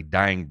generation, are a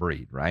dying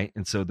breed, right?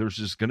 And so there's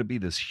just going to be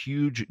this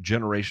huge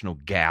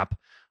generational gap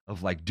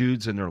of like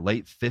dudes in their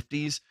late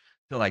 50s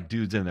to like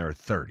dudes in their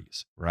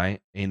 30s,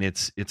 right? And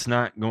it's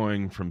not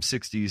going from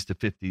 60s to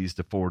 50s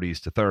to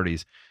 40s to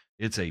 30s.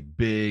 It's a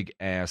big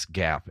ass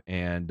gap,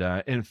 and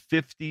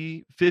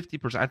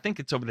 50%. I think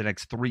it's over the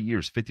next 3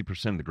 years,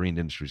 50% of the green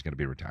industry is going to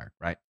be retired,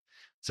 right?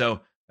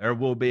 So there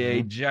will be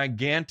a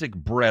gigantic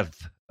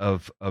breadth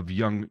of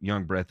young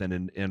breath,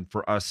 and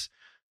for us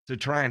to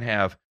try and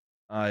have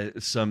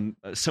some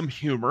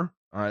humor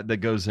that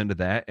goes into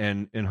that,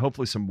 and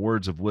hopefully some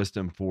words of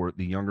wisdom for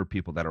the younger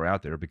people that are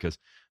out there, because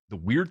the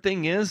weird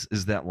thing is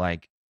that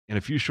like in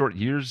a few short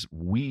years,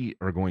 we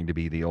are going to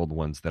be the old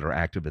ones that are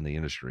active in the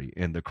industry.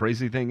 And the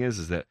crazy thing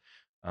is that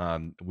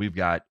we've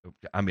got,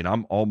 I mean,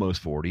 I'm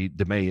almost 40,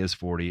 DeMay is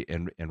 40,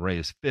 and Ray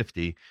is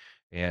 50.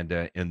 And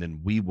then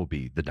we will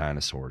be the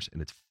dinosaurs.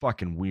 And it's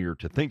fucking weird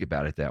to think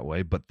about it that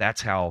way, but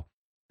that's how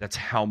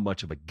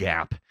much of a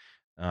gap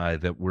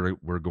that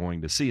we're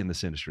going to see in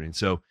this industry. And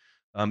so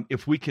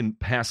if we can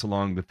pass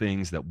along the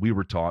things that we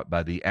were taught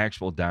by the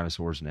actual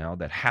dinosaurs now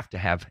that have to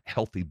have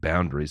healthy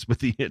boundaries with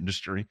the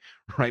industry,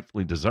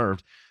 rightfully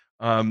deserved,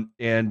 and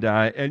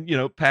you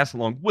know, pass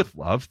along with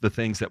love the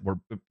things that were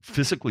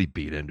physically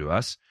beat into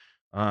us,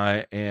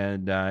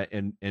 and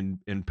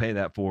pay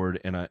that forward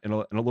in a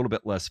little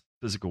bit less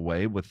physical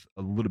way, with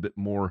a little bit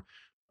more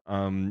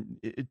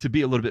to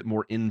be a little bit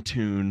more in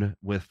tune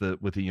with the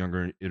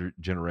younger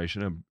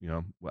generation. And you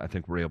know, I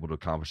think we're able to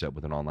accomplish that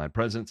with an online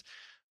presence.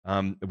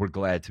 We're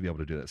glad to be able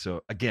to do that.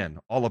 So again,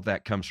 all of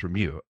that comes from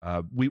you.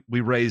 We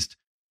raised,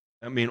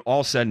 I mean,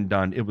 all said and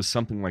done, it was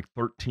something like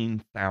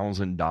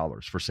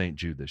 $13,000 for St.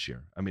 Jude this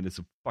year. I mean, it's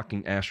a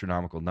fucking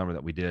astronomical number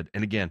that we did.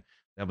 And again,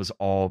 that was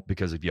all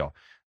because of y'all.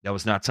 That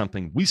was not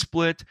something we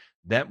split.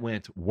 That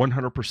went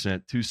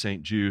 100% to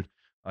St. Jude.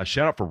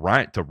 Shout out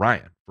to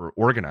Ryan for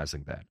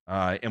organizing that.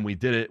 And we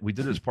did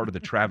it as part of the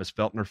Travis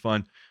Feltner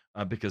Fund,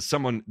 because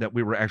someone that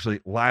we were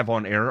actually live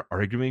on air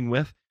arguing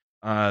with,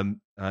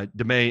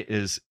 DeMay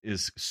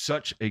is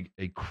such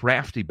a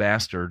crafty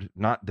bastard,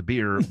 not the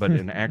beer, but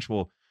an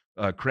actual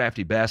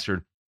crafty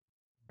bastard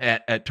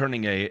at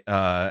turning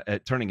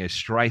a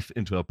strife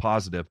into a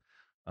positive.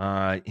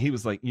 He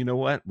was like, you know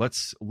what?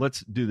 Let's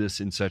do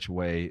this in such a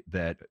way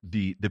that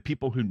the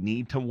people who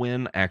need to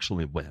win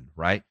actually win,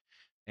 right?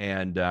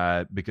 And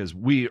because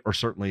we are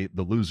certainly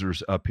the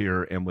losers up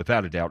here, and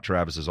without a doubt,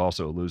 Travis is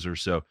also a loser.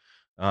 So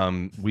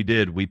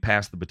we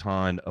passed the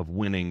baton of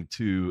winning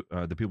to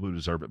the people who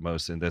deserve it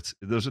most, and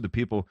those are the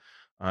people,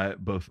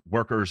 both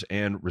workers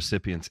and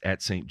recipients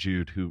at St.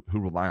 Jude, who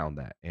rely on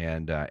that.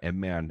 And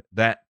man,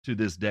 that to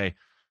this day,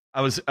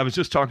 I was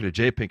just talking to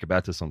Jay Pink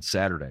about this on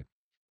Saturday,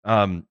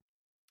 and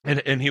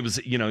he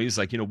was, you know, he's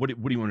like, you know, what do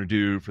you want to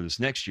do for this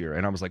next year?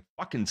 And I was like,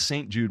 fucking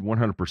St. Jude,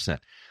 100%.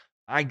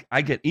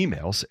 I get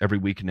emails every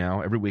week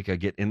now. Every week I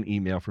get an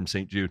email from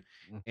St. Jude,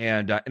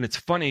 and it's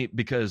funny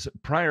because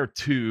prior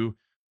to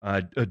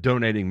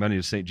donating money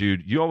to St.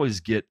 Jude, you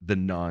always get the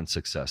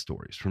non-success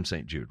stories from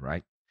St. Jude,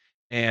 right?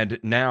 And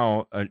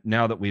now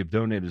that we have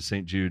donated to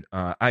St. Jude,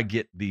 I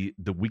get the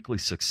weekly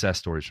success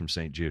stories from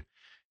St. Jude.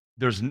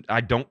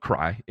 I don't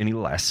cry any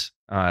less.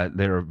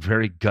 They're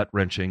very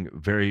gut-wrenching,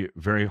 very,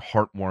 very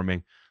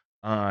heartwarming.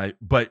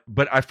 But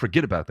I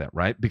forget about that,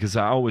 right? Because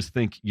I always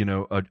think, you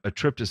know, a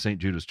trip to St.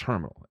 Jude is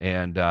terminal,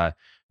 and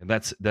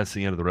that's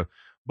the end of the road.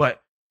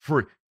 But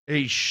for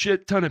a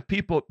shit ton of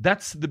people,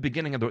 that's the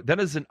beginning of that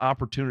is an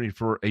opportunity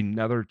for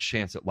another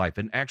chance at life,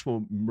 an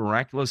actual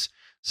miraculous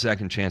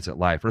second chance at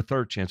life, or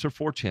third chance, or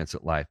fourth chance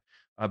at life,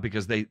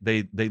 because they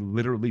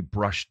literally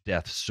brush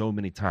death so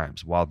many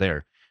times while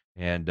there,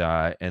 and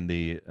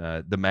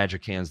the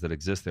magic hands that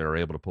exist there are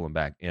able to pull them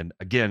back. And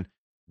again,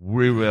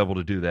 we were able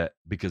to do that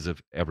because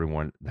of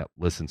everyone that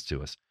listens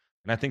to us,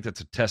 and I think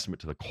that's a testament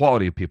to the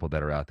quality of people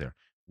that are out there.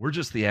 We're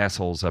just the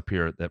assholes up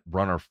here that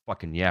run our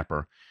fucking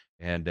yapper.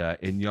 And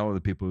y'all are the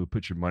people who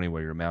put your money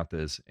where your mouth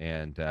is,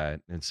 and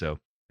so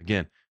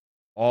again,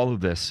 all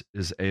of this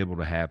is able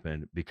to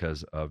happen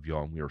because of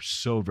y'all, and we are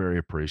so very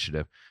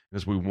appreciative. And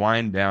as we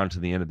wind down to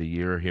the end of the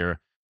year here,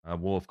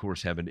 we'll of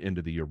course have an end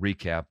of the year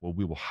recap where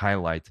we will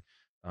highlight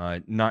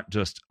not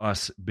just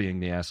us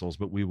being the assholes,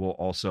 but we will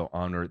also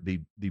honor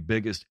the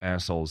biggest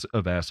assholes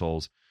of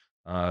assholes,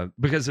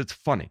 because it's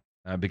funny,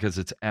 because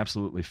it's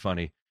absolutely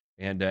funny.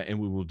 And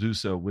we will do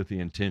so with the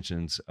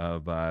intentions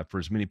of, for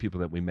as many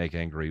people that we make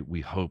angry, we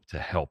hope to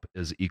help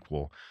as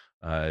equal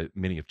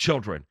many of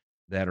children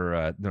that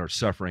are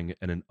suffering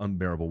in an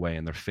unbearable way,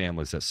 and their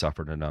families that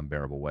suffered in an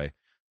unbearable way,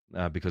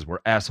 because we're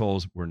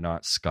assholes. We're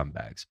not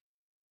scumbags.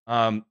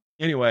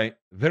 Anyway,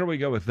 there we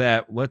go with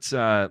that. Let's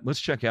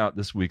check out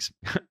this week's.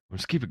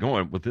 Let's keep it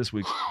going with this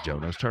week's Joe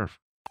Knows Turf.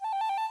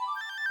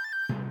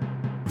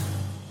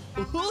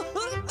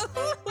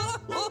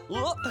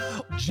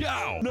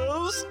 Joe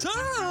Knows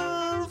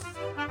Turf.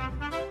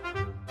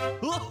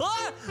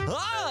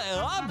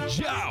 Hi, I'm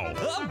Joe.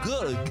 I'm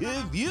gonna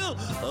give you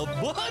a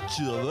bunch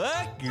of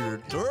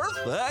accurate turf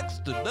facts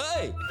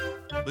today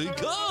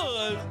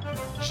because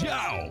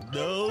Joe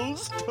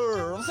knows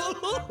turf.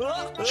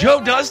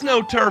 Joe does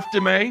know turf,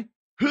 DeMay.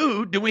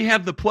 Who do we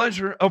have the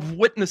pleasure of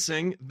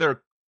witnessing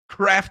their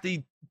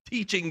crafty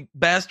teaching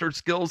bastard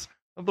skills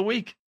of the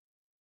week?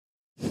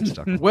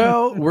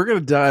 Well, we're going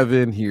to dive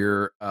in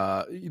here.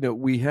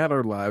 We had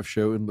our live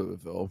show in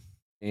Louisville,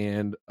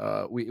 and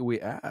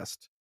we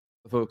asked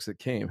the folks that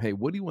came, hey,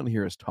 what do you want to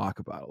hear us talk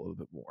about a little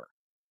bit more?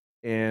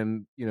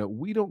 And,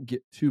 we don't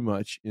get too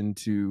much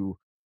into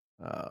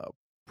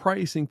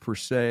pricing per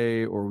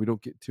se, or we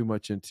don't get too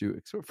much into,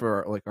 except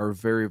for our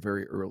very,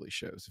 very early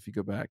shows. If you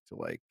go back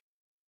to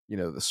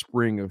the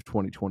spring of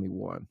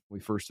 2021, we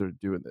first started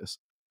doing this.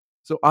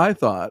 So I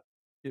thought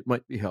it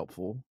might be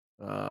helpful,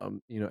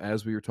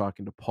 as we were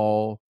talking to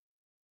Paul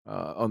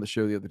on the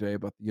show the other day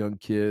about the young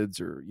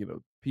kids or,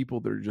 people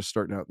that are just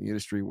starting out in the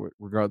industry,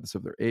 regardless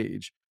of their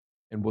age,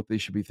 and what they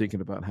should be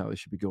thinking about, how they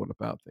should be going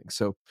about things.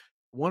 So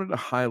I wanted to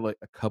highlight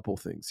a couple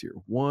things here.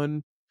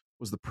 One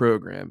was the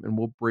program, and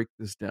we'll break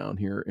this down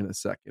here in a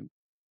second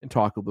and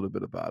talk a little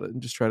bit about it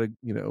and just try to,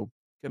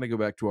 kind of go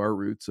back to our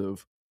roots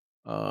of,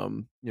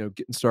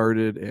 getting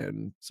started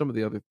and some of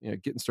the other,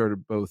 getting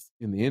started both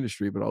in the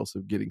industry, but also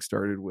getting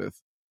started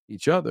with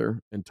each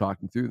other and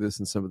talking through this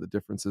and some of the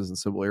differences and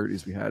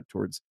similarities we had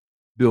towards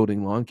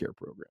building lawn care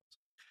programs.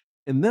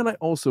 And then I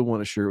also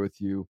want to share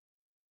with you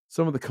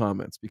some of the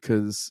comments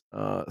because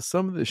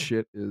some of this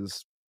shit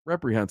is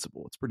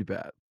reprehensible. It's pretty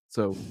bad.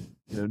 So,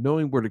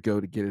 knowing where to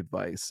go to get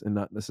advice and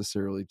not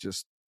necessarily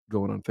just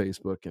going on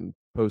Facebook and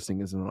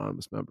posting as an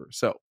anonymous member.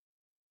 So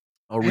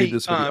I'll read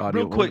this for the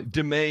audio. Real quick,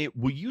 DeMay,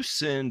 will you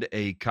send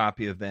a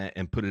copy of that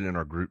and put it in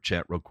our group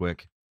chat real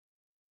quick?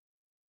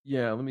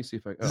 Yeah, let me see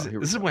if I. This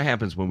is what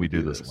happens when we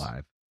do this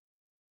live.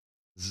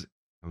 Is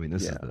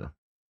the.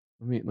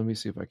 Let me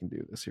see if I can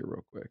do this here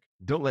real quick.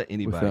 Don't let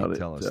anybody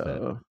tell us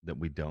that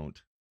we don't.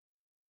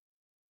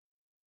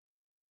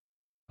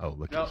 Oh,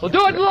 look! No, we'll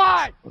do it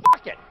live.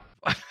 Fuck it.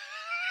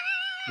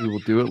 We will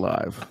do it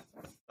live.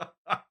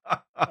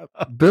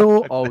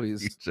 Bill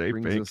always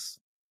brings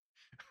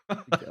us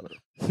together.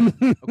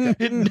 Okay.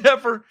 It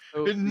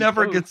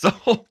never gets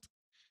old.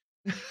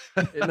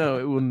 No,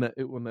 it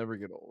will never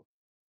get old.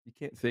 You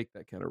can't fake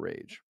that kind of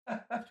rage.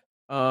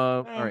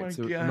 All right,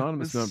 so God,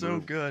 anonymous member so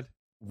good.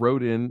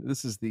 Wrote in.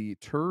 This is the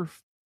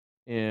turf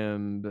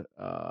and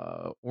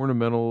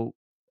ornamental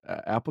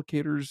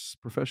applicators,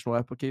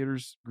 professional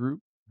applicators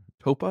group,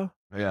 TOPA,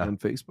 on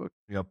Facebook.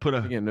 Yeah,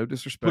 again, no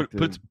disrespect.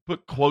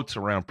 Put quotes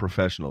around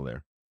professional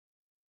there.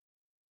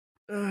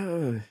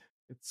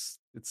 It's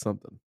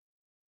something.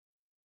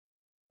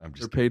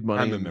 They're paid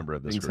money. I'm a member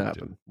of this things group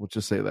happen. too. We'll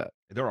just say that.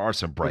 There are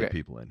some bright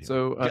people in here.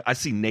 So I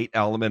see Nate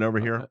Element over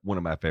here. One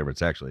of my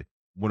favorites, actually.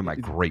 One of my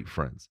great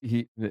friends.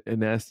 A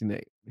nasty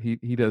Nate.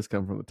 He does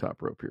come from the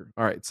top rope here.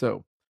 All right,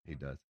 so he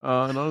does.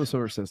 Anonymous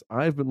member says,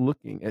 I've been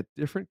looking at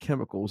different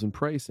chemicals and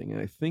pricing,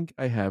 and I think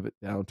I have it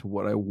down to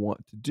what I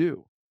want to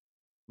do.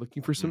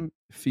 Looking for some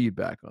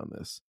feedback on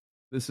this.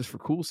 This is for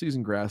Cool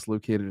Season Grass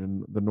located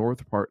in the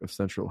north part of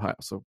Central Ohio,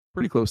 so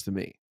pretty close to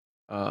me.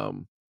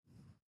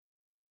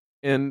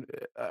 And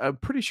I'm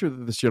pretty sure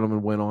that this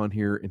gentleman went on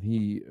here and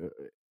he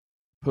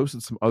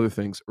posted some other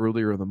things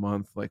earlier in the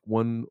month. Like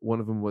one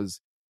of them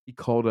was he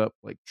called up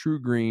like True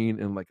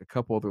Green and like a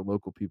couple other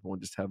local people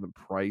and just had them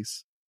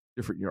price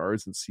different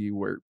yards and see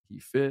where he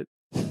fit.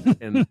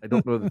 And I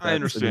don't know that I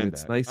understand.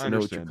 It's nice to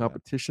know it's your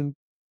competition.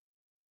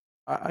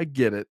 I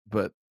get it,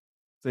 but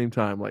same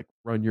time, like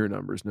run your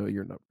numbers, know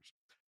your numbers.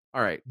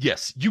 All right.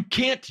 Yes, you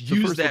can't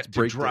use that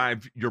to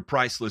drive your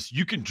price list.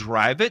 You can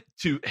drive it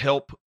to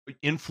help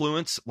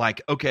influence,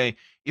 like, okay,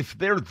 if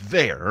they're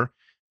there,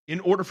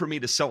 in order for me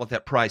to sell at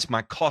that price,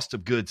 my cost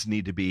of goods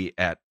need to be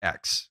at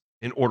X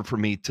in order for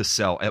me to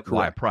sell at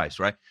Y price,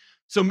 right?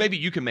 So maybe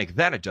you can make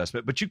that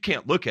adjustment, but you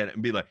can't look at it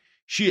and be like,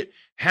 shit,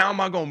 how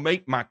am I going to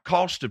make my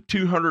cost of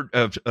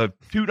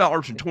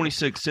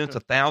 $2.26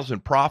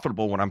 1,000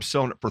 profitable when I'm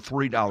selling it for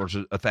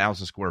 $3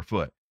 1,000 square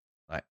foot?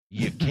 Like,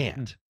 you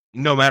can't.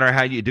 No matter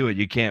how you do it,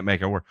 you can't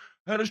make it work.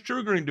 How does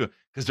True Green do it?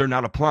 Because they're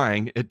not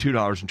applying at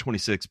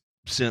 $2.26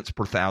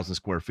 per 1,000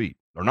 square feet.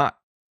 They're not.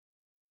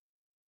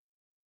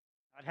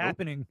 Not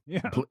happening.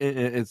 Yeah,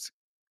 it's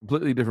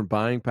completely different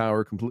buying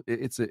power.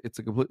 It's a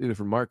completely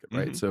different market,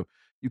 right? Mm-hmm. So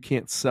you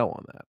can't sell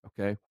on that.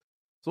 Okay,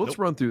 so let's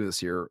run through this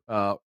here.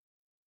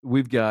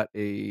 We've got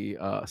a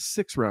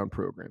 6-round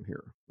program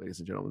here, ladies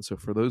and gentlemen. So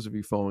for those of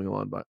you following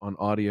along on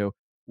audio,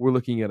 we're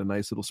looking at a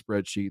nice little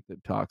spreadsheet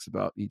that talks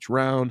about each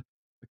round,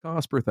 the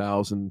cost per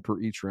 1,000 per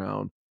each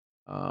round,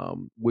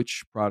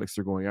 which products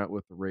they're going out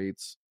with, the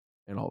rates,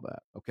 and all that.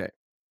 Okay,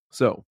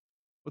 so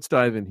let's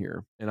dive in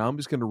here, and I'm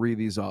just going to read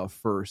these off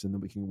first, and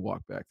then we can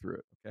walk back through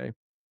it. Okay,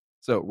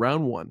 so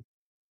round one,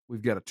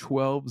 we've got a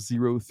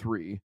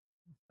 1203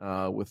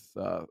 with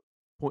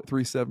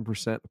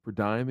 0.37%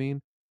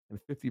 prodiamine and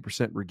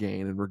 50%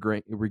 regain. And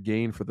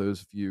regain, for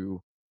those of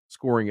you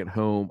scoring at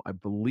home, I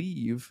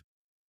believe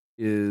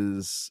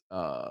is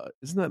isn't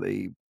that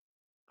a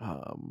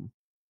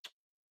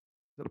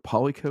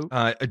polycoat?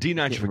 A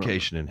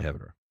denitrification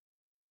inhibitor.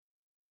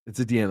 It's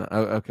a DNA.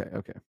 Oh, okay.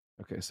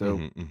 So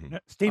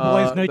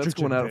stabilized nitrogen. That's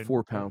going out at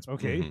 4 pounds.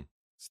 Okay.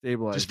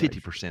 Stabilized. Just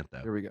 50%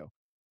 though. There we go.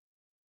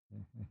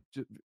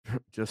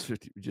 Just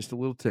 50, just a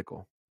little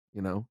tickle,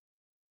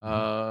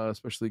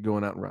 especially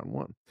going out in round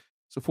one.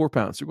 So 4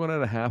 pounds. You're going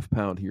out a half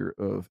pound here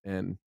of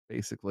N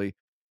basically,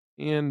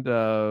 and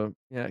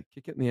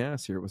kick it in the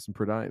ass here with some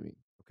prodiamine.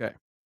 Okay.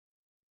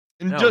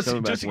 And just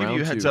to give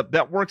you a heads up,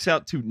 that works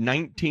out to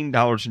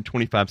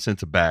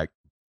 $19.25 a bag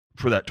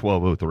for that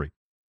 1203.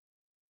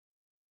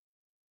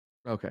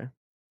 Okay.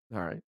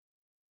 All right.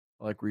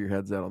 I like where your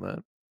head's at on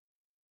that.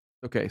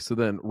 Okay, so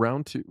then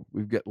round two,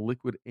 we've got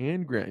liquid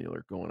and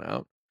granular going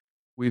out.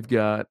 We've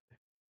got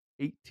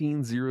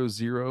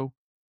 1800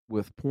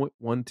 with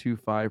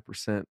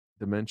 0.125%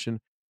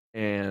 dimension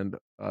and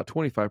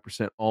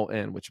 25% all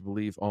N, which I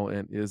believe all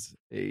N is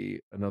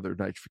another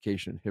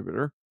nitrification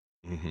inhibitor.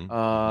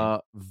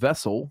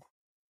 Vessel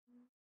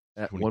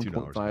at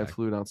 1.5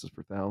 fluid ounces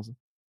per thousand.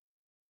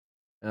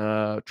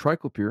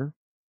 Triclopyr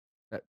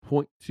at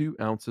 0.2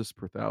 ounces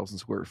per 1,000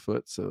 square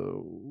foot.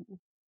 So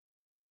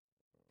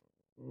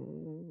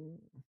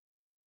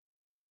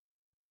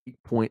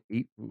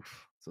 8.8.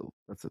 Oof. So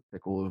that's a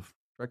pickle of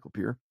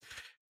triclopyr.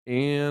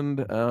 And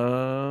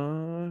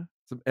some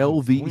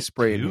LV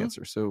spray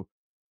enhancer. So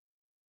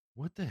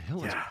what the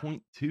hell is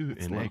 0.2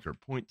 in acre?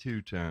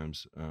 0.2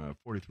 times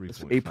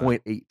 43.5.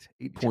 8.8.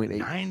 8.8.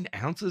 9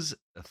 ounces,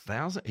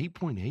 1,000,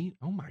 8.8.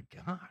 Oh my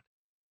God.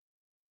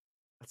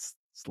 That's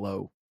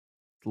slow.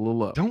 It's a little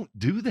low. Don't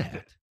do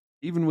that.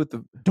 Even with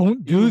the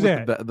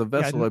The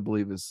vessel, I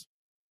believe, is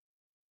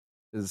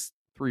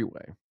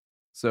 3-way.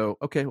 So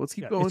okay, let's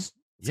keep going. Let's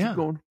keep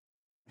going.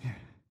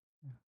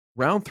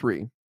 Round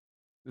 3.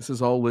 This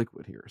is all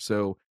liquid here.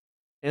 So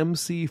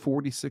MC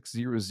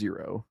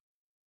 4600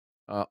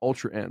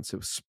 Ultra N. So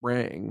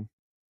spraying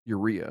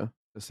urea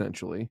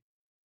essentially.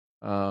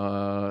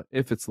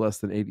 If it's less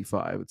than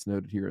 85, it's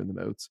noted here in the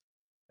notes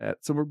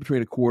at somewhere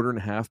between 1/4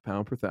 and 1/2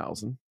 pound per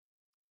 1,000.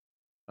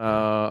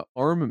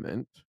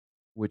 Armament,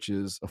 which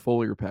is a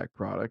foliar pack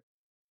product,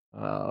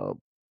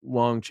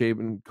 long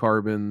chain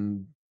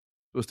carbon,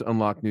 supposed to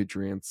unlock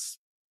nutrients,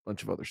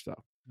 bunch of other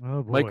stuff.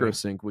 Oh, boy.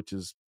 Microsync, which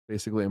is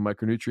basically a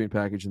micronutrient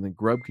package, and then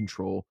grub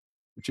control,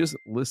 which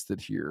isn't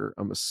listed here.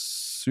 I'm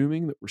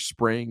assuming that we're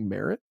spraying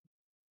Merit.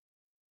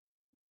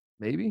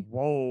 Maybe.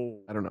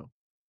 Whoa. I don't know.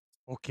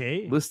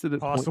 Okay. Listed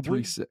at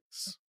possibly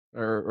 0.36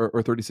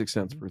 or 36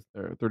 cents per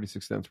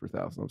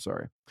 1,000. I'm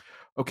sorry.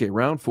 Okay,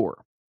 round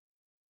 4.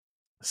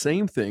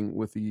 Same thing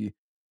with the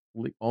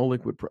all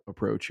liquid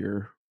approach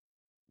here.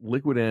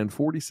 Liquid N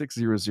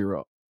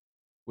 4600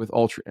 with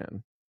Ultra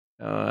N,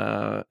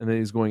 and then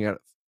he's going at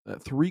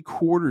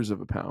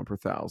 0.75 pounds per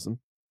 1,000.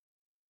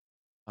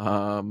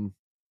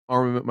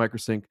 Armament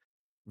Microsync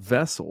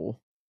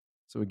Vessel.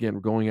 So again, we're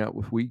going out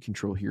with weed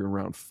control here in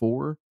round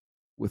 4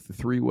 with the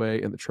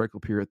 3-way and the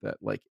triclopyr at that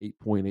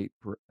 8.8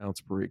 per ounce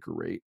per acre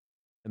rate,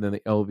 and then the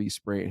LV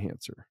spray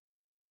enhancer.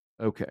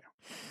 Okay.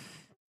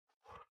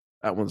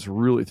 That one's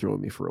really throwing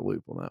me for a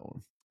loop on that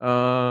one.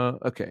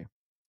 Okay.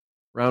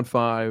 Round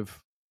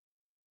 5,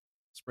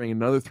 spraying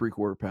another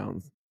 3/4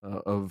 pound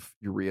of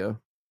urea,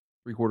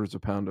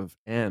 3/4 pound of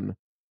N.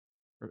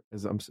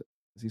 Is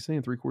he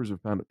saying 3/4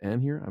 pound of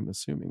N here? I'm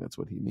assuming that's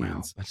what he means.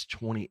 Wow, that's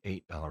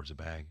 $28 a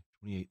bag.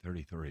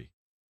 $28.33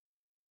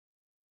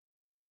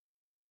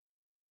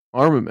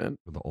 Armament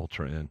for the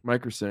Ultra N,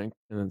 Microsync,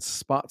 and then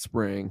spot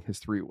spraying his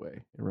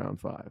 3-way in round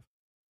 5.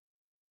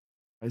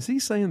 Is he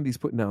saying he's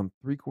putting down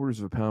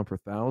 3/4 pound per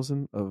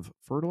 1,000 of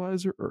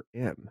fertilizer or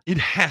N? It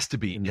has to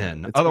be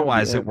N.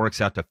 Otherwise, it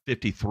works out to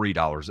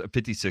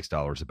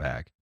 $56 a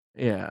bag.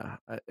 Yeah,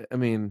 I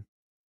mean,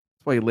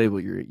 that's why you label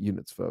your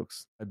units,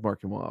 folks. I'd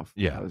mark him off.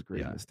 Yeah, I was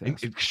great in this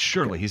test.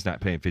 Surely he's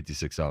not paying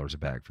 $56 a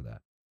bag for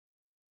that.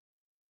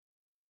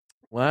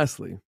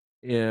 Lastly,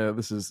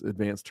 this is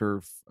Advanced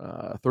Turf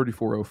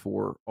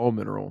 3404 all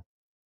mineral,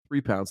 3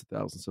 pounds a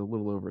 1,000, so a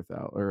little over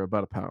 1,000 or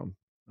about a pound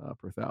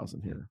per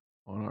 1,000 here.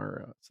 On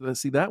our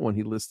see that one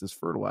he lists as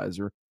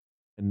fertilizer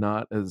and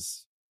not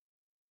as,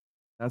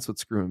 that's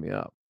what's screwing me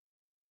up.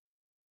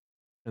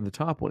 And the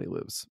top one he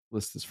lists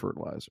as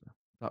fertilizer,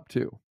 top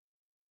 2.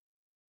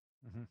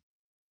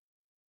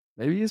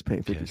 Maybe he is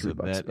paying $53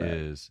 a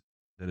bag.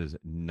 That is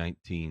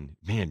 19.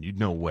 Man, you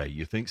no way.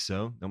 You think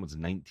so? That one's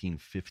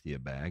 $19.50 a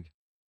bag.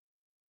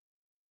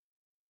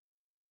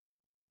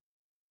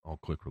 All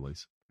quick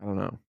release. I don't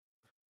know.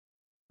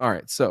 All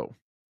right, so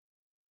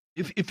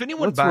if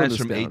anyone buys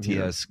from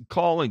ATS,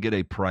 call and get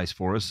a price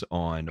for us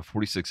on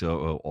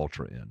 4600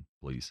 Ultra N,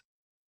 please.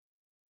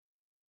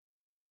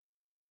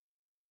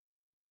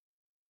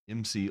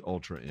 MC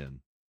Ultra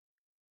N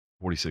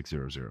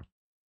 4600.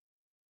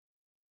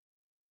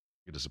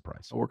 Get a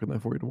surprise. I'll work on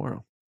that for you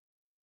tomorrow.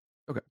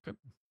 Okay.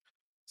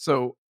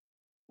 So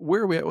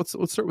where are we at? Let's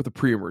start with the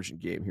pre-emergent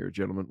game here,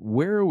 gentlemen.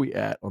 Where are we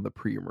at on the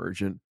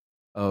pre-emergent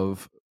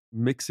of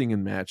mixing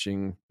and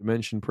matching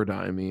dimension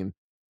prodiamine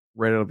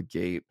right out of the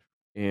gate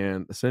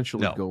and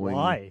essentially going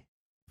Why?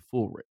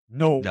 full rate?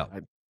 No.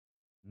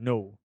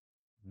 No.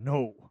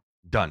 No.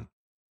 Done.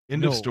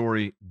 End of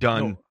story.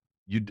 Done.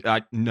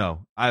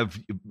 No. I've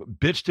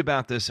bitched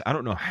about this. I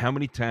don't know how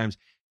many times.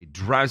 It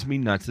drives me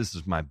nuts. This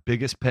is my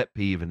biggest pet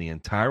peeve in the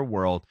entire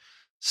world.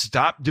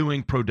 Stop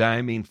doing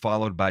prodiamine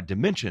followed by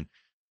dimension.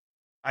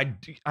 I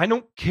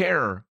don't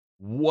care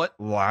what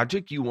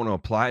logic you want to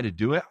apply to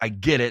do it. I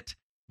get it.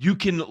 You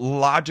can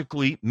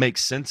logically make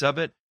sense of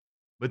it,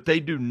 but they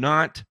do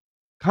not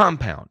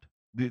compound.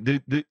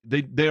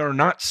 They are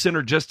not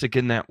synergistic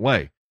in that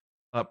way.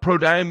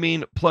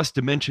 Prodiamine plus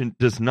dimension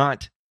does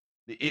not.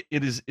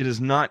 It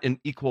is not an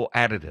equal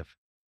additive.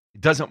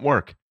 It doesn't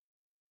work.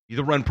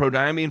 Either run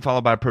prodiamine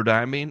followed by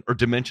prodiamine or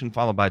dimension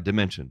followed by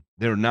dimension.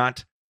 They're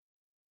not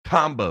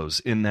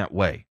combos in that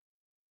way.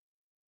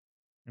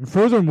 And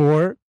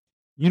furthermore,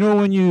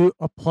 when you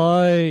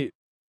apply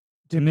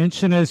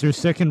dimension as your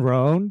second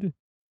round,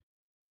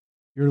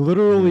 you're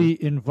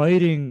literally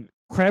inviting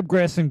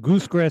crabgrass and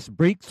goosegrass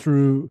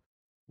breakthrough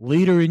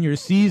later in your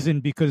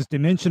season because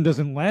dimension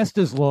doesn't last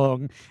as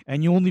long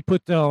and you only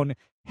put down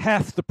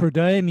half the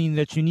prodiamine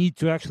that you need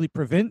to actually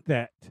prevent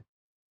that.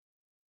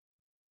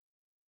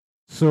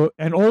 So,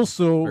 and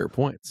also, fair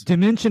points.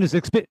 Dimension is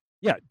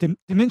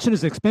dimension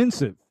is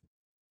expensive,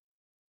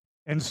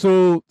 and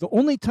so the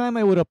only time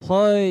I would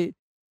apply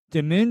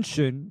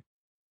dimension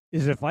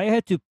is if I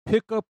had to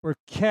pick up or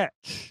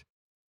catch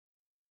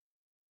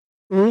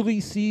early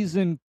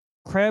season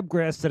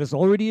crabgrass that has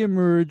already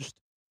emerged.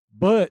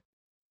 But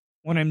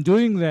when I'm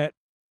doing that,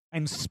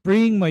 I'm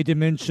spraying my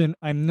dimension.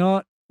 I'm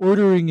not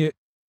ordering it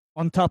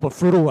on top of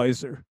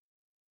fertilizer.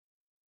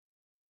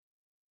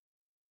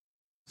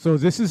 So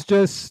this is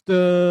just,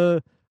 how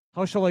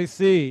shall I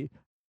say,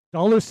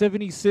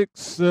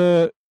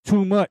 $1.76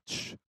 too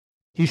much.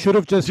 He should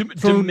have just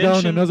thrown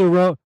down another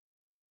round.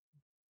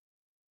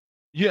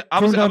 Yeah, I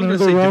was going to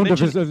say round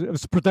dimension, of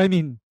his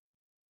prodiamine.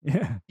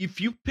 Yeah.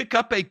 If you pick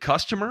up a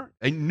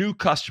new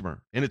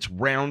customer, and it's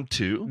round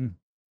 2,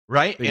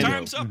 right? And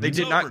Time's up. They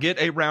did not get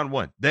a round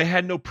 1. They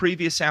had no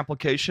previous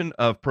application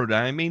of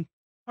prodiamine.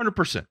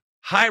 100%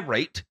 high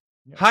rate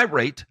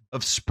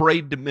of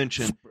sprayed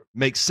dimension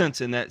makes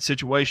sense in that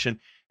situation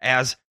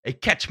as a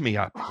catch me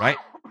up, right?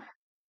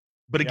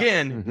 But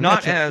again,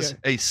 not as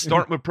a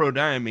start with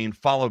prodiamine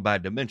followed by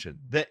dimension.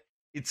 That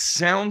it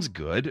sounds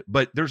good,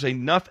 but there's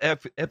enough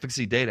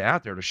efficacy data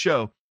out there to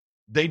show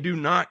they're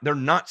not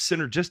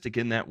synergistic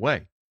in that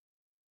way.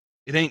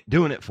 It ain't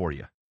doing it for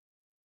you.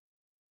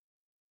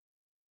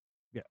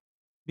 Yeah.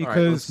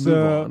 Because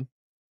go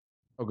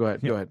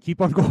ahead. Go ahead. Keep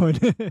on going.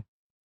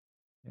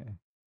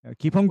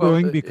 Keep on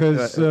going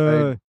because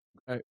now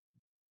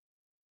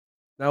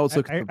let's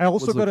look at I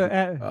also got to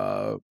add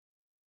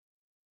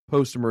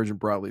post-emergent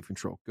broadleaf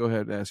control. Go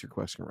ahead and ask your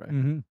question, Ray.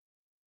 Mm-hmm.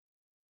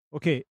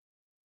 Okay.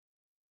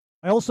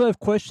 I also have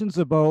questions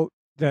about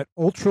that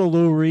ultra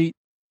low rate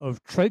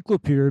of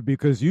triclopyr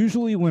because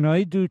usually when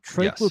I do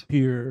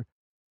triclopyr,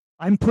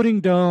 I'm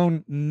putting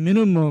down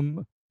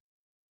minimum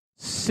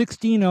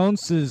 16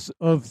 ounces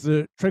of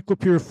the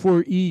triclopyr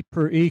 4E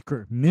per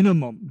acre,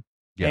 minimum.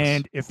 Yes.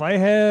 And if I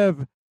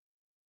have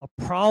a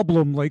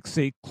problem like,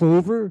 say,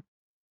 clover,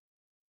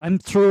 I'm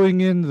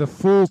throwing in the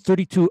full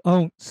 32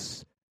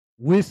 ounce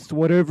with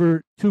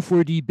whatever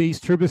 2,4-D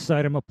based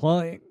herbicide I'm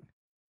applying.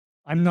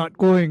 I'm not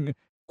going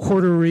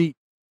quarter rate,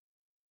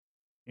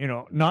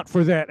 not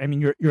for that. I mean,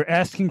 you're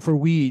asking for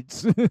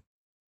weeds.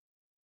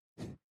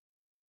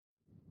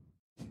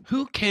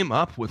 Who came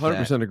up with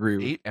 100% that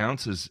agree. 8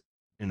 ounces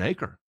an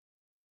acre?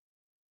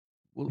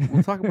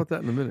 We'll talk about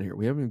that in a minute here.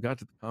 We haven't even got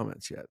to the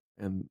comments yet,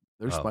 and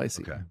they're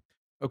spicy.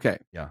 Okay.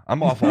 Yeah,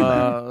 I'm off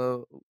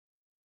on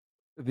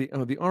that.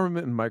 The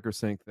armament and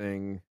microsync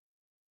thing,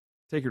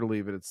 take it or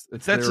leave it. It's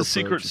that's a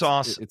secret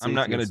sauce. I'm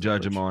not going to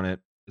judge him on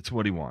it. It's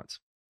what he wants.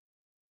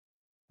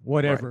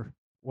 Whatever.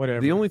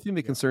 The only thing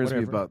that concerns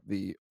me about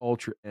the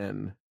Ultra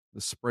N, the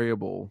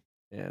sprayable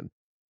N,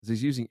 is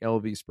he's using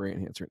LV Spray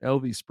Enhancer. An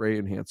LV Spray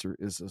Enhancer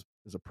is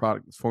a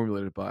product that's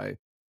formulated by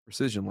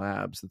Precision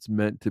Labs that's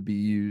meant to be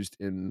used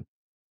in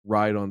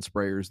ride-on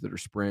sprayers that are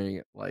spraying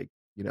at like,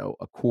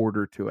 a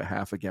quarter to a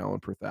half a gallon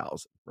per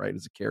thousand, right,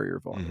 as a carrier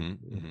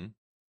volume.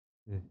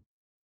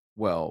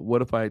 Well,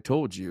 what if I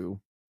told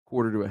you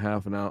quarter to a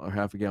half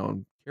a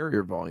gallon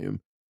carrier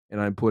volume,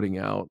 and I'm putting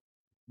out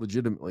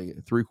legitimately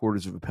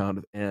 3/4 of a pound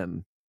of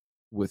N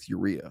with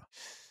urea?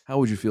 How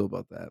would you feel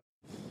about that?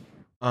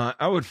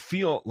 I would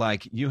feel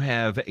like you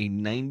have a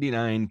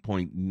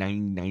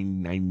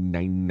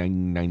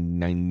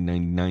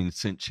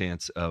 99.999999999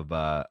 chance of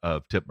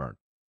tip burn,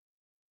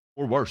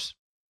 or worse.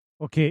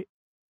 Okay,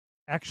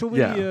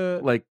 actually,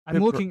 like I'm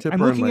looking tip at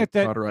burn that.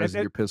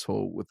 Cauterizing your piss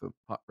hole with a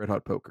red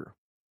hot poker.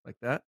 like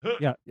that.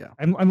 Yeah. Yeah.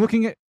 I'm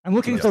looking at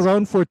the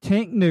round for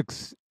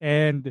Tankniks,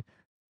 and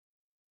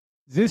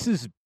this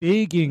is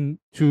begging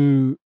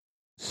to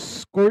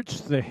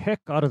scorch the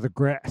heck out of the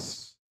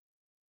grass.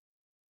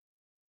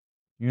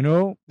 You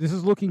know, this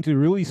is looking to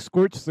really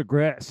scorch the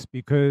grass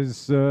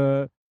because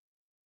you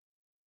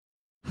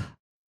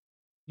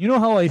know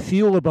how I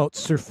feel about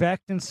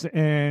surfactants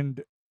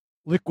and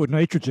liquid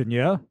nitrogen,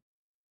 yeah?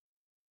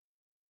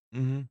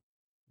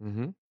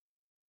 Mm-hmm.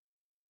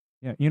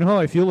 Yeah, you know how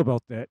I feel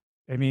about that.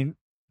 I mean,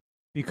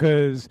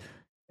 because,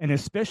 and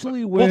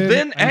especially when well,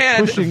 then I'm add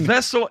pushing,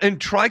 Vessel and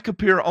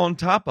Tricopyr on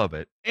top of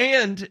it,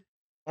 and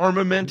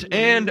Armament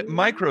and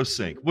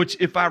Microsync, which,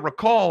 if I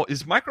recall,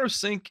 is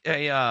Microsync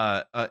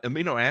a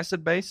amino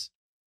acid base?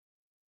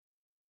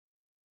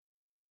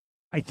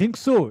 I think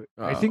so.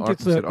 I think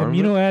it's you an said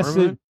amino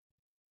acid.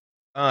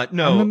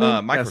 No,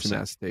 Armament? Microsync.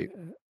 Acetate.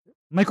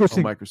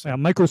 Microsync. Microsync. Yeah,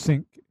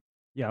 Microsync.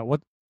 Yeah, what?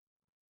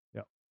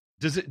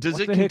 Does it What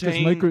the heck is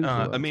contain micro-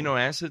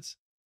 amino acids?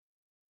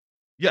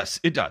 Yes,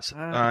 it does.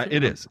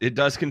 It is. It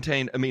does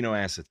contain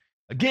amino acids.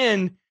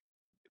 Again,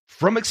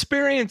 from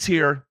experience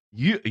here,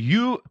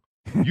 you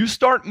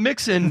start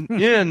mixing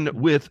in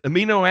with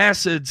amino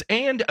acids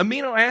and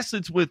amino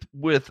acids with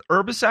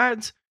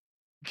herbicides,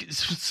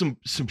 some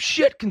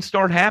shit can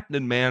start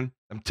happening, man.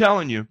 I'm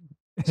telling you,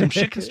 some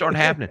shit can start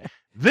happening.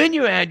 Then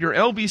you add your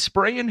LV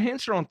spray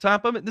enhancer on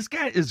top of it. This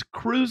guy is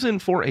cruising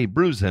for a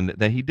bruising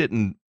that he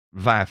didn't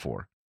vie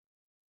for.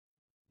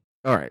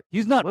 All right.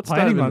 He's not Let's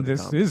planning dive on into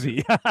the this, is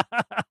he?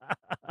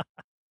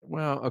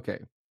 Well, okay.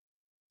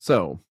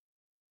 So,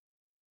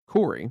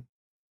 Corey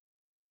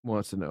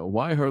wants to know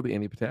why hardly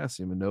any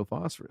potassium and no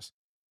phosphorus.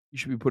 You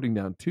should be putting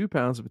down 2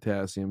 pounds of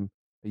potassium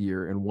a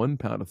year and 1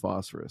 pound of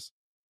phosphorus.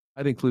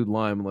 I'd include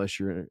lime unless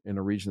you're in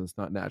a region that's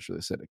not naturally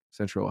acidic.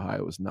 Central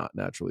Ohio is not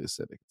naturally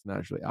acidic. It's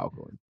naturally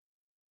alkaline.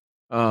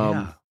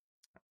 Yeah.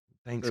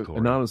 Thanks, Corey.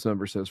 Anonymous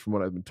member says, from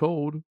what I've been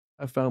told,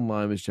 I found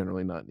lime is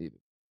generally not needed.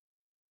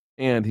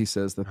 And he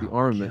says that the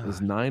armament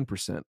is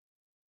 9%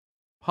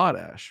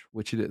 potash,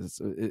 which it is.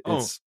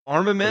 It's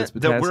armament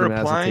that we're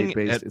applying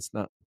based, it's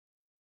not.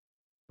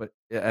 But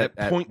at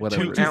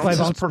 0.2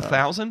 ounces per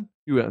thousand?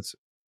 2 ounces.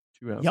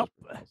 2 ounces.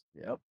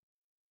 Yep.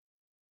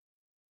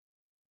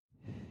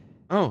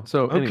 Oh,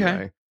 so okay.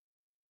 Anyway.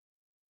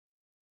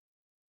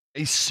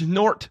 A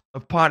snort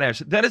of potash.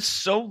 That is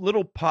so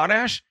little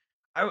potash.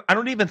 I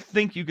don't even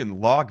think you can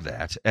log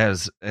that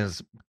as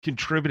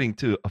contributing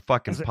to a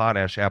fucking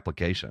potash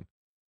application.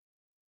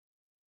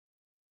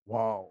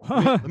 Wow.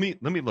 let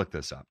me look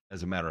this up.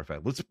 As a matter of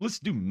fact, let's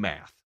do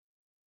math.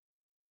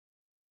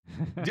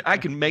 I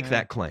can make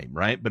that claim,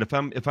 right? But if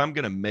I'm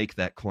going to make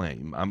that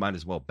claim, I might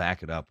as well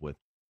back it up with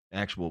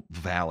actual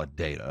valid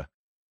data.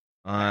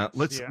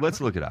 Let's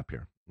look it up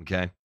here.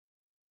 Okay.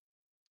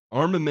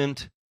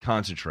 Armament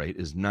concentrate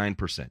is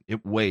 9%.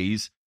 It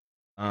weighs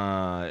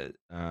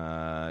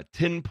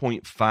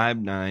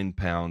 10.59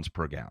 pounds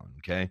per gallon.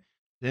 Okay.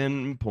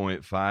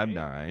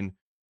 10.59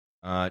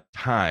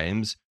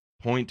 times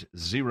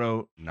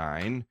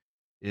 0.09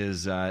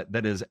 is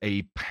that is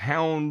a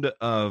pound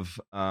of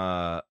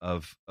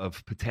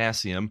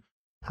potassium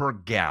per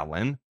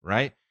gallon,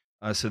 right?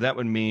 So that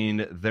would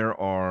mean there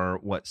are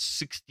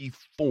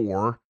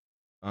 64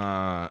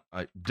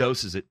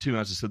 doses at 2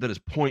 ounces. So that is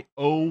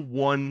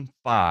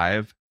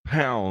 0.015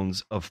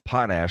 pounds of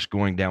potash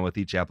going down with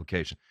each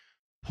application.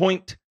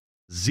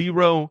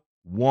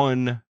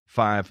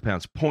 0.015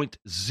 pounds.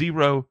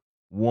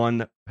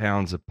 0.01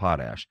 pounds of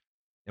potash.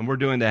 And we're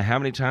doing that how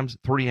many times?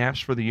 3 amps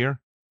for the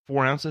year?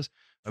 4 ounces?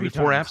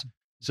 4 amps.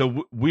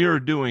 So we're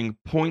doing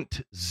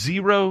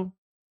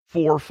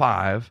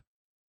 0.045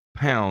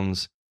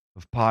 pounds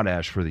of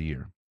potash for the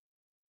year.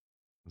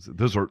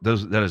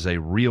 That is a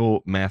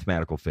real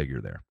mathematical figure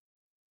there.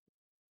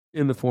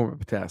 In the form of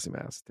potassium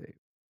acetate.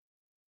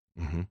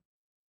 Mm-hmm.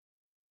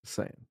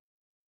 Saying.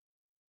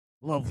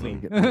 Lovely.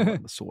 Get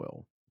in the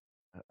soil.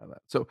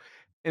 So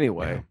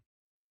anyway,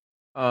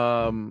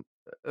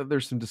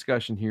 there's some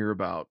discussion here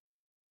about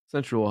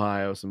Central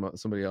Ohio.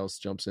 Somebody else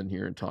jumps in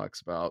here and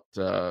talks about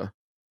the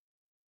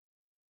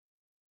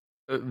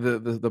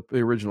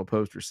original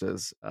poster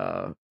says,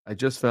 I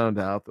just found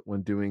out that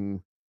when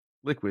doing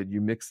liquid, you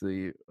mix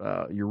the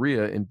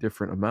urea in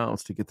different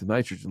amounts to get the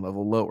nitrogen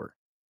level lower.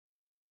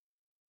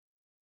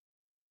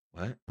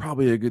 What?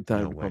 Probably a good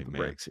time to pump the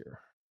brakes here.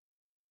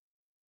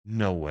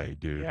 No way,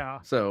 dude. Yeah.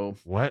 So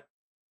what?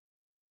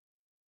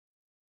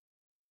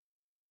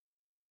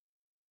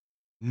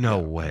 No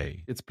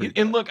way. It's pretty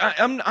and look,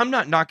 I'm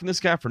not knocking this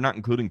guy for not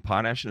including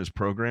potash in his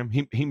program.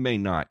 He may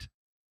not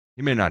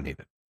need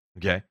it.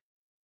 Okay,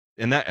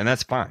 and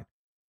that's fine.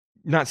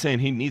 Not saying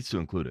he needs to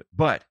include it,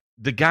 but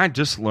the guy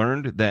just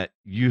learned that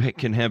you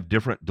can have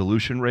different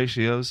dilution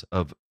ratios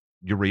of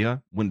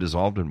urea when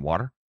dissolved in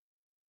water.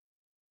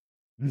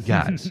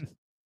 Guys,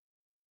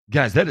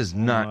 that is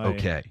not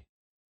okay.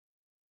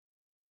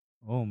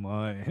 Oh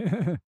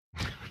my.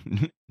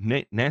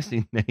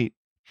 Nasty Nate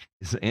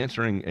is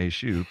answering a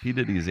shoe. P.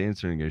 Diddy is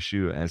answering a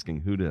shoe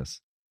asking who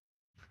this.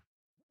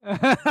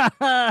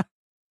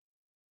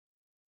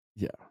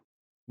 Yeah.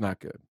 Not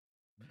good.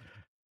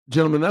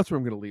 Gentlemen, that's where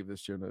I'm going to leave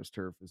this Joe Knows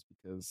Turf, is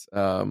because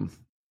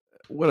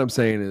what I'm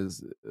saying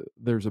is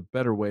there's a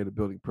better way to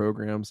building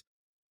programs.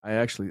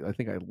 I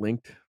think I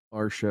linked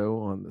our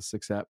show on the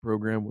 6 app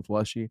program with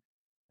Lushy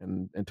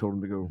and told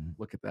him to go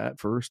look at that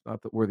first.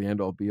 Not that we're the end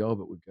all be all,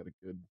 but we've got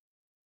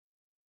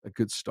a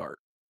good start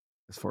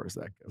as far as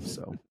that goes.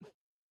 So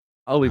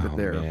I'll leave it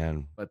there.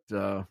 Man. But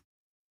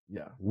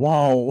yeah.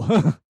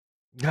 Wow.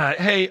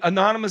 Hey,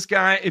 anonymous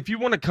guy, if you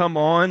want to come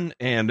on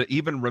and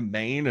even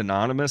remain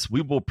anonymous,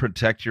 we will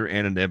protect your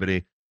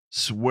anonymity.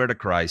 Swear to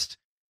Christ.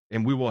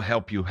 And we will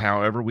help you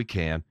however we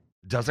can.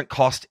 It doesn't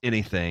cost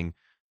anything.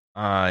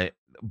 But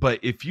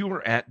if you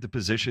are at the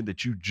position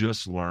that you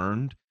just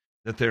learned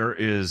that there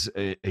is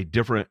a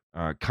different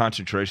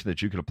concentration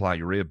that you can apply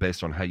urea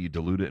based on how you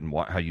dilute it and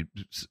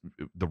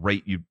the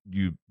rate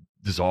you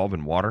dissolve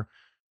in water,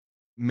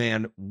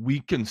 man, we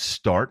can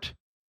start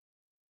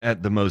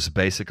at the most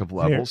basic of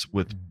levels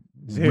with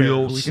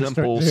real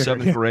simple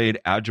 7th grade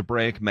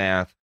algebraic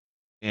math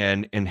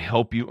and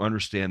help you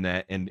understand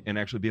that and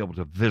actually be able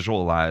to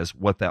visualize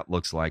what that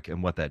looks like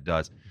and what that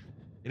does.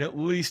 And at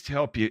least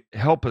help you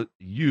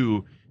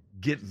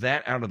get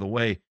that out of the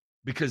way,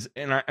 because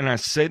and I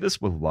say this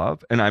with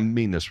love, and I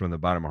mean this from the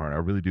bottom of my heart. I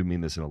really do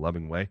mean this in a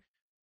loving way.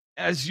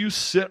 As you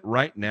sit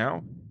right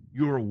now,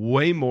 you are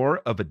way more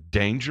of a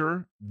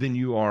danger than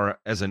you are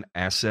as an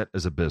asset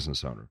as a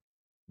business owner.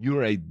 You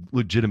are a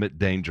legitimate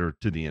danger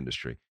to the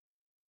industry.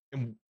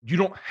 And you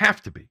don't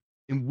have to be.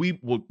 And we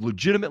will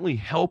legitimately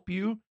help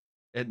you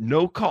at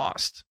no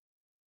cost.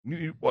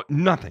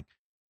 Nothing.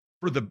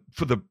 For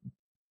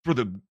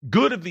the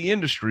good of the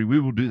industry, we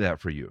will do that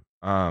for you.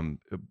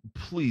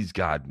 Please,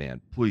 God,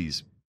 man,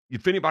 please.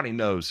 If anybody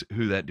knows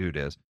who that dude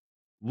is,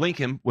 link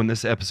him when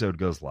this episode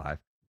goes live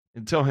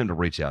and tell him to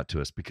reach out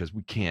to us, because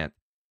we can't.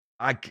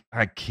 I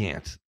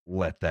can't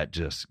let that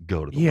just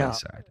go to the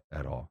wayside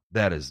at all.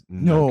 That is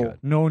not good.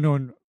 No.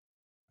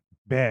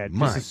 Bad.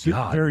 My this is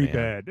God, very man.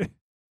 bad.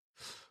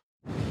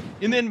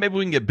 And then maybe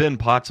we can get Ben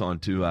Potts on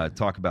to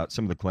talk about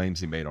some of the claims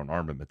he made on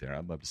armament there.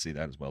 I'd love to see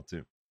that as well,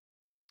 too.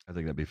 I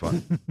think that'd be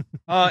fun.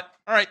 All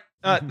right.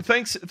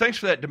 Thanks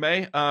for that,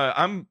 DeMay.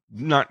 I'm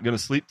not going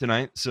to sleep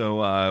tonight,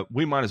 so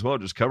we might as well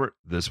just cover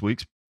this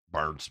week's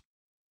birds.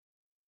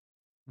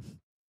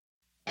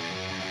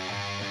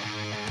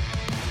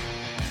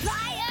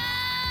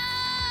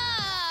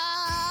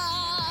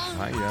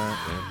 Hiya,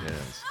 it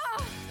is.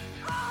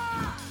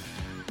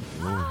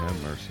 Lord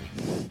have mercy.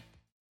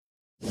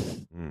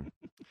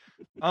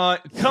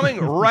 Coming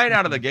right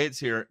out of the gates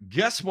here,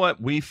 guess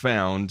what we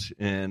found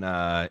in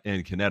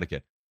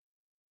Connecticut?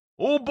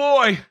 Oh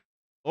boy,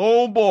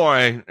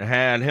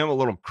 had him a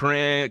little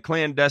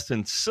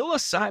clandestine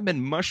psilocybin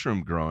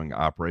mushroom growing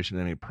operation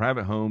in a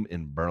private home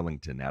in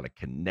Burlington out of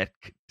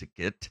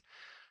Connecticut.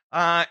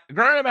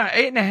 Growing about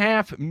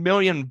 8.5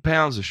 million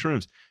pounds of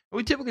shrooms.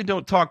 We typically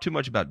don't talk too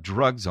much about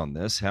drugs on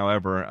this.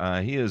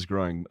 However, he is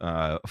growing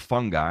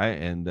fungi,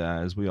 and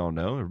as we all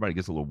know, everybody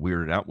gets a little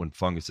weirded out when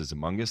fungus is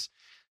among us.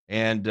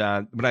 And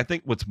but I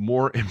think what's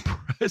more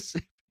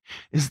impressive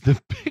is the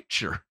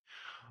picture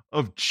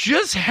of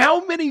just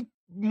how many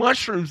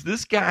mushrooms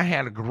this guy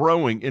had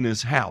growing in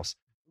his house.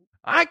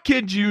 I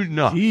kid you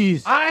not.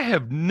 Jeez. I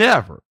have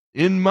never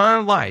in my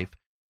life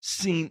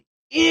seen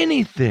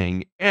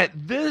anything at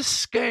this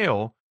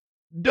scale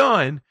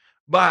done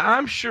by,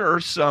 I'm sure,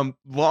 some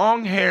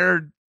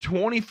long-haired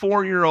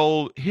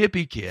 24-year-old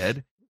hippie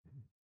kid.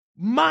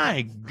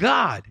 My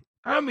God.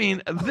 I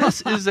mean,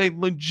 this is a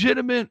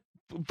legitimate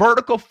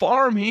vertical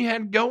farm he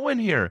had going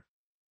here.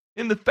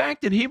 And the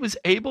fact that he was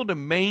able to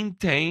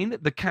maintain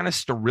the kind of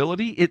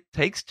sterility it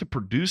takes to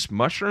produce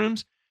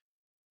mushrooms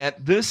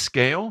at this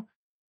scale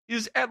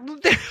is at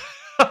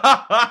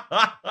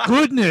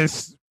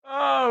Goodness.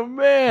 Oh,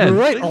 man. You're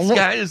right. This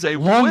guy is a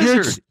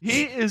wizard.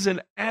 He is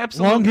an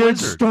absolute long-haired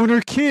wizard.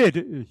 stoner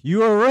kid.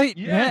 You are right,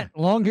 Yeah. Matt.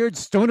 Long-haired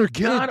stoner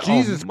kid. God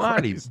Jesus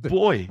almighty, Christ.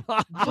 boy.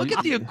 Look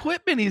at the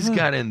equipment he's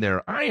got in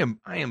there. I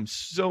am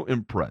so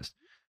impressed.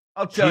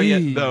 I'll tell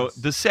you, though,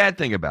 the sad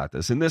thing about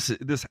this, and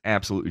this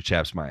absolutely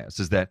chaps my ass,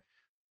 is that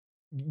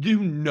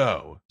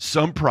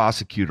some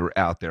prosecutor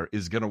out there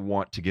is going to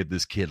want to give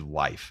this kid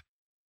life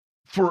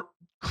for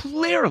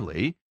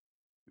clearly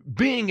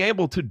being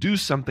able to do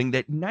something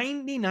that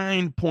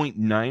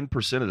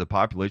 99.9% of the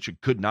population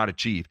could not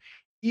achieve,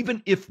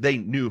 even if they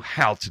knew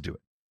how to do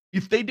it.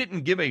 If they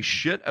didn't give a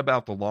shit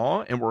about the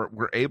law and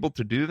were able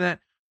to do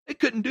that, they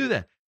couldn't do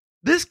that.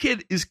 This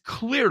kid is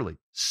clearly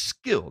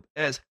skilled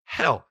as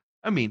hell.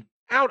 I mean,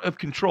 out of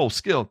control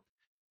skilled.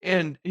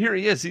 And here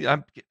he is.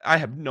 I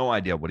have no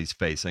idea what he's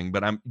facing,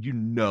 but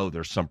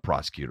there's some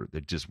prosecutor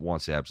that just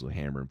wants to absolutely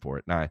hammer him for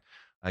it. And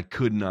I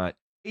could not.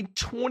 A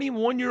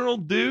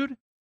 21-year-old dude?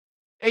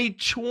 A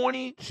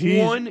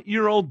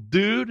 21-year-old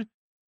dude?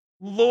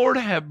 Lord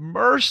have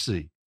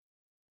mercy.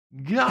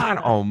 God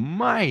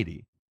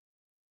almighty.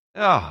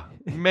 Oh,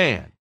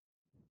 man.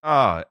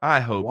 Oh, I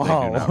hope they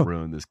do not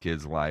ruin this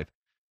kid's life.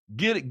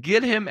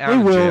 Get him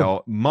out of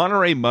jail.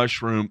 Monterey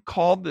Mushroom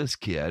called this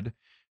kid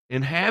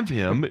and have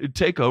him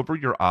take over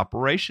your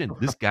operation.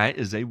 This guy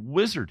is a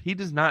wizard. He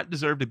does not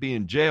deserve to be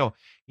in jail.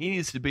 He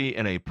needs to be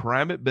in a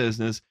private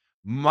business,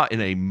 in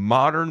a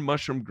modern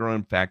mushroom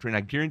growing factory. And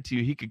I guarantee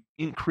you, he could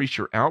increase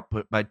your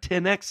output by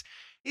 10x.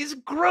 He's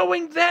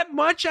growing that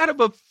much out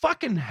of a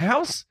fucking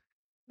house.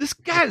 This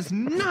guy is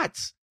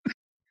nuts.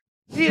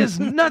 He is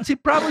nuts. He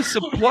probably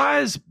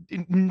supplies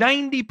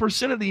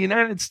 90% of the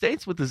United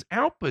States with his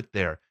output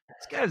there.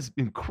 This guy is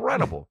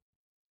incredible.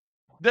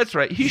 That's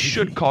right. He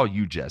should call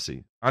you,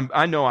 Jesse.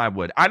 I know I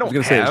would. I don't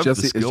have the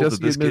skill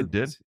that this kid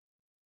did.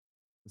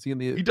 Is he in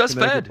the? He does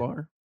Fed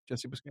bar.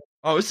 Jesse Busquets.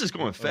 Oh, this is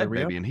going Fed,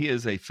 baby, and he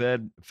is a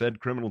Fed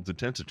criminal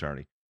defense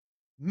attorney.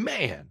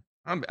 Man,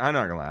 I'm not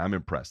gonna lie. I'm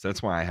impressed.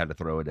 That's why I had to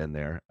throw it in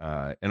there.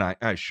 And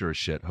I sure as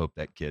shit hope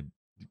that kid.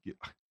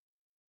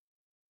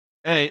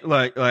 Hey,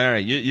 like all right,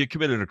 you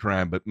committed a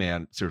crime, but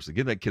man, seriously,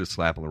 give that kid a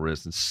slap on the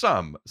wrist, and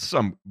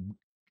some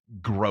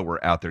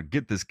grower out there,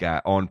 get this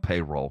guy on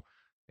payroll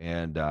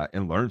and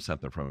learn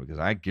something from him, because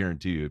I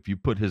guarantee you, if you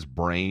put his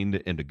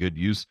brain into good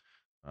use,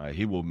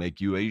 he will make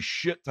you a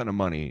shit ton of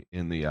money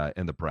in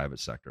the private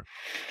sector.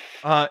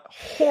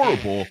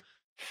 Horrible.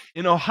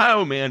 In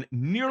Ohio, man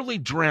nearly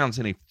drowns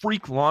in a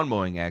freak lawn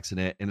mowing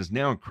accident and is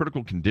now in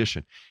critical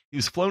condition. He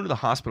was flown to the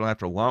hospital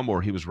after a lawnmower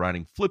he was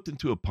riding flipped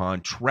into a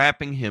pond,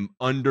 trapping him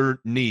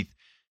underneath.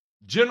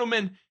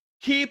 Gentlemen,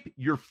 keep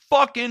your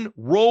fucking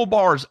roll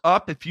bars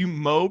up if you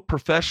mow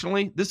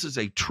professionally. This is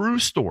a true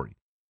story.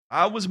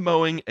 I was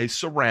mowing a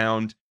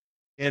surround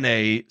in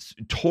a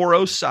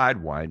Toro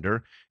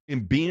Sidewinder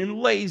and being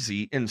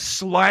lazy and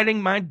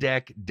sliding my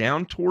deck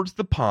down towards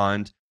the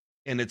pond.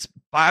 And it's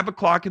 5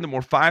 o'clock in the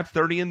morning,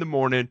 5:30 in the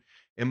morning,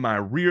 and my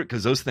rear,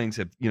 because those things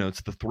have,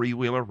 it's the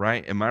 3-wheeler,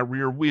 right? And my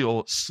rear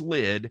wheel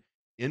slid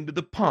into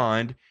the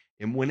pond.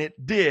 And when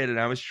it did, and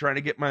I was trying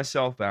to get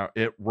myself out,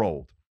 it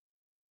rolled.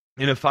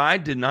 And if I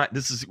did not,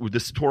 this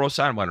Toro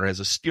Sidewinder has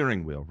a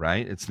steering wheel,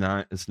 right? It's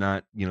not,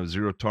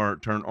 zero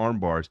turn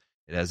arm bars.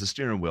 It has a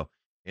steering wheel,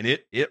 and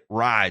it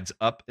rides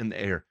up in the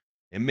air.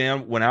 And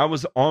man, when I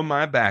was on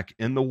my back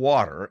in the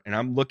water, and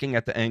I'm looking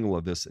at the angle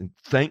of this, and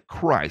thank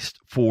Christ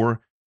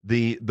for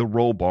the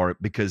roll bar,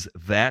 because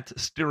that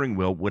steering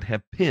wheel would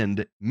have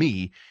pinned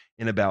me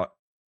in about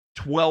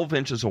 12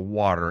 inches of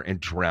water and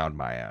drowned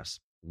my ass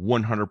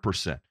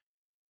 100%.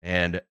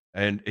 And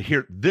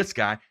here, this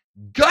guy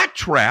got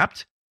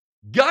trapped.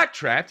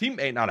 He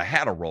may not have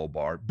had a roll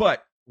bar,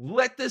 but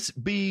let this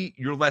be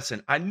your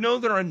lesson. I know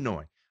they're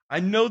annoying. I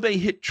know they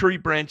hit tree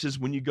branches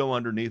when you go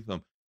underneath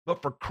them,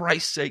 but for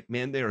Christ's sake,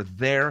 man, they are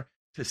there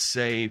to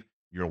save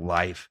your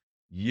life.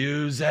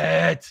 Use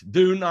it.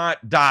 Do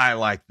not die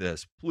like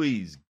this.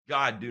 Please,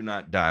 God, do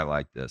not die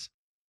like this.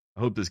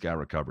 I hope this guy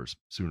recovers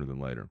sooner than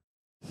later.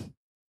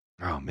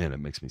 Oh, man, it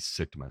makes me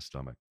sick to my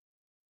stomach.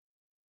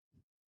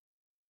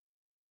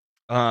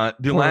 The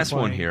last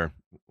one here.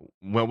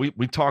 Well,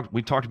 we talked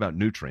about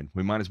Nutrien.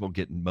 We might as well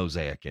get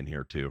Mosaic in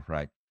here too,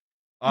 right?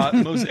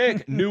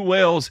 Mosaic, New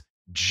Wales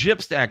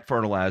Gypstack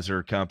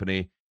Fertilizer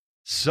Company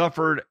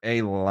suffered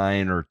a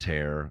liner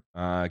tear.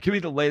 Could be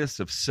the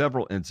latest of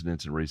several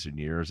incidents in recent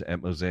years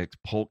at Mosaic's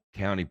Polk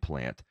County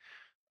plant.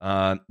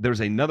 There's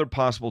another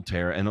possible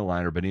tear in the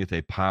liner beneath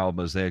a pile of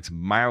Mosaic's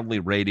mildly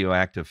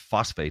radioactive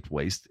phosphate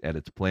waste at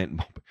its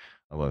plant.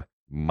 I love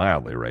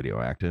mildly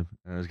radioactive.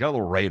 It's got a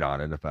little rate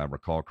on it, if I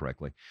recall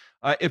correctly.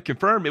 If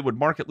confirmed, it would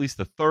mark at least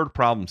the third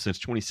problem since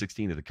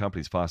 2016 at the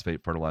company's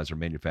phosphate fertilizer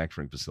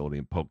manufacturing facility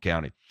in Polk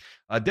County.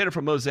 Data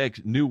from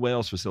Mosaic's New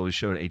Wales facility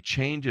showed a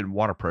change in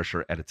water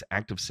pressure at its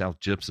active south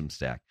gypsum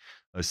stack,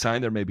 a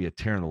sign there may be a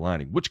tear in the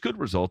lining, which could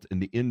result in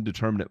the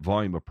indeterminate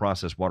volume of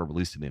processed water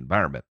released in the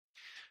environment.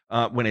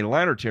 When a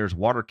liner tears,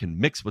 water can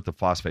mix with the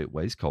phosphate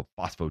waste called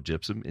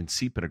phosphogypsum and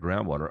seep into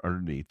groundwater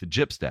underneath the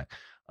gypstack.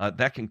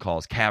 That can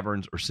cause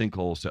caverns or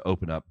sinkholes to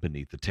open up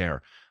beneath the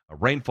tear.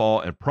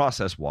 Rainfall and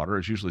processed water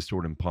is usually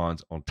stored in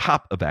ponds on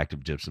top of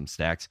active gypsum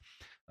stacks.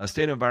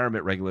 State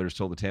environment regulators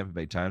told the Tampa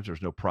Bay Times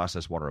there's no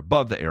processed water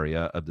above the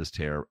area of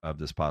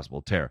this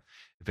possible tear.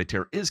 If a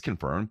tear is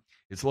confirmed,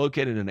 it's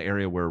located in an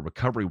area where a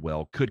recovery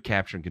well could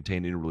capture and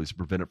contain any release to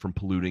prevent it from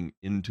polluting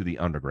into the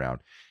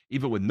underground.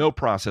 Even with no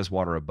processed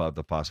water above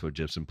the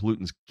phosphogypsum,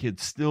 pollutants could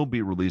still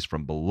be released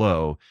from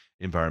below,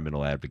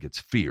 environmental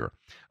advocates fear.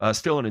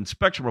 Still, an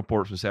inspection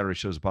report from Saturday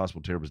shows a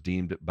possible tear was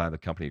deemed by the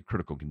company a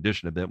critical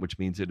condition event, which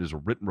means it is a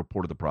written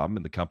report of the problem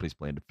and the company's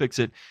plan to fix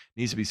it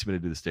needs to be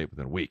submitted to the state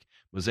within a week.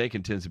 Mosaic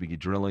intends to begin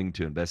drilling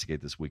to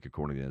investigate this week,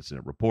 according to the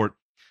incident report.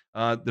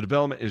 The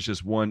development is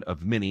just one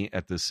of many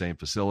at this same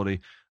facility.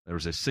 There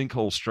was a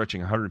sinkhole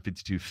stretching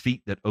 152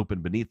 feet that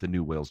opened beneath the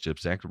New Wales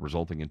gypstack,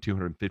 resulting in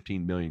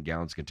 215 million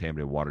gallons of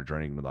contaminated water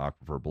draining into the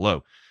aquifer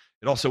below.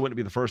 It also wouldn't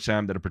be the first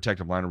time that a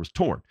protective liner was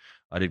torn.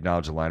 I'd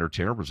acknowledge the liner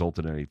tear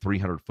resulted in a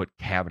 300-foot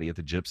cavity at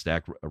the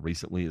gypstack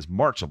recently as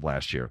March of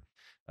last year.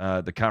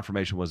 The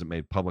confirmation wasn't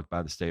made public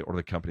by the state or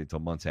the company until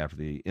months after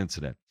the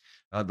incident.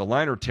 The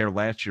liner tear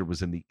last year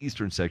was in the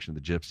eastern section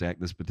of the gypstack.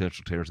 This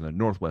potential tear is in the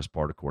northwest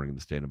part, according to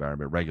the state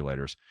environment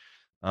regulators.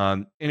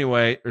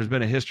 Anyway, there's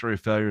been a history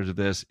of failures of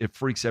this. It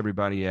freaks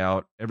everybody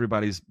out.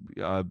 Everybody's,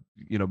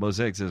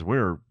 Mosaic says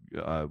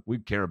we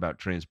care about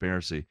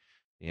transparency,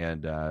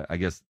 and I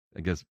guess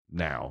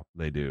now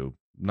they do.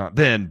 Not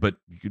then, but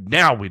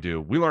now we do.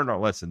 We learned our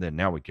lesson then.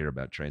 Now we care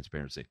about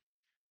transparency.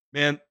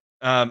 Man,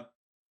 I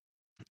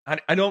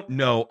don't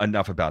know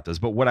enough about this,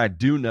 but what I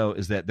do know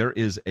is that there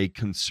is a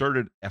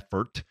concerted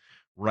effort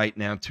right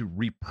now to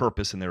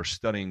repurpose, and they're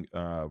studying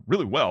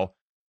really well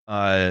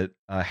how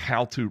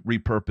to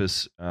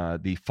repurpose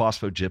the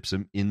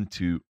phosphogypsum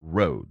into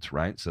roads,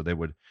 right? So they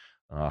would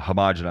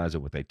homogenize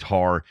it with a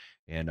tar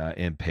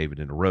and pave it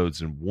into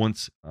roads. And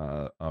once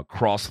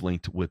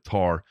cross-linked with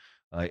tar,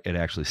 it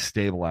actually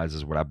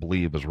stabilizes what I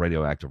believe is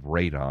radioactive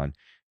radon,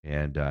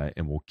 and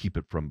will keep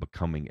it from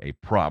becoming a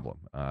problem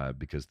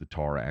because the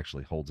tar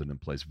actually holds it in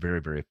place very,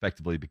 very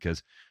effectively.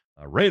 Because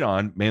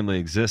radon mainly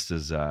exists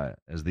as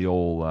the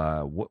old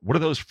what are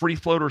those free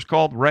floaters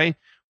called, Ray?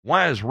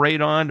 Why has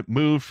radon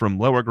moved from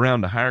lower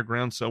ground to higher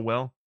ground so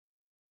well?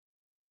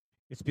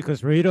 It's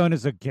because radon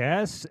is a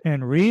gas,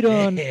 and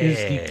radon is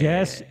the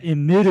gas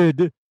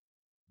emitted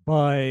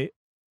by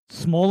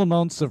small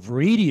amounts of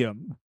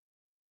radium.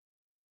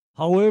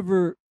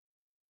 However,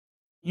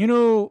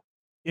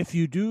 if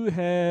you do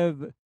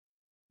have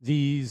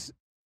these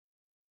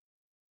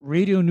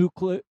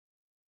radionuclide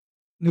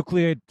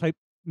type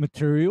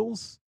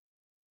materials,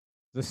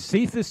 the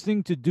safest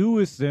thing to do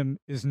with them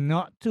is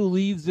not to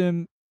leave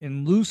them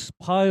in loose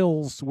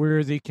piles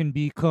where they can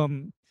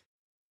become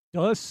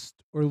dust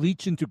or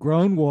leach into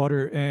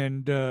groundwater.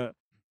 And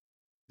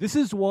this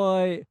is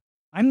why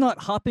I'm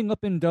not hopping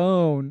up and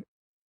down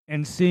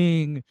and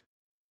saying,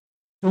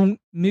 don't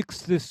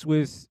mix this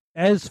with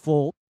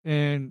asphalt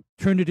and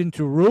turn it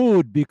into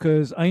road,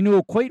 because I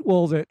know quite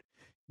well that,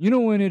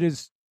 when it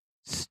is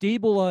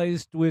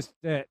stabilized with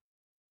that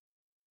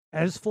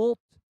asphalt,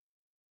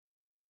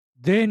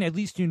 then at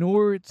least you know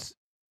where it's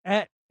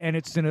at, and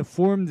it's in a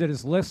form that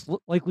is less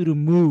likely to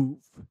move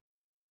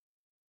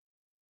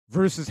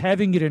versus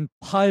having it in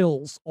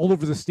piles all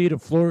over the state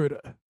of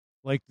Florida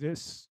like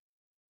this.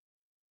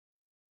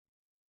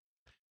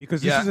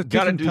 Because this is a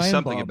got to do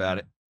something bomb. about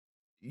it.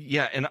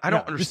 Yeah, and I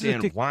don't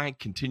understand why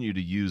continue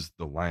to use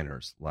the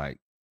liners. Like,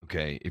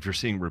 okay, if you're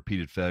seeing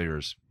repeated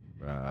failures,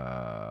 there's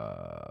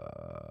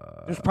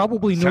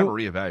probably time to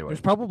reevaluate.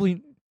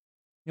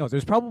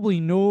 There's probably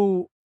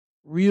no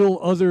real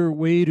other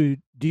way to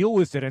deal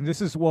with it, and this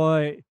is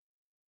why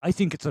I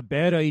think it's a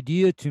bad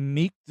idea to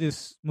make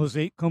this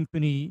Mosaic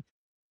company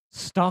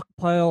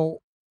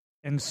stockpile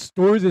and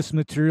store this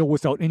material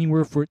without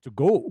anywhere for it to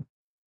go.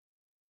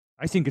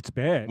 I think it's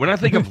bad. When I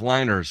think of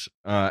liners,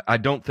 I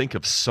don't think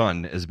of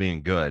sun as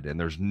being good, and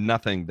there's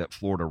nothing that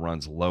Florida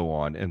runs low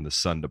on in the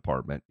sun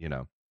department. I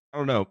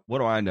don't know. What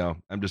do I know?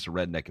 I'm just a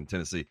redneck in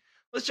Tennessee.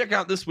 Let's check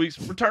out this week's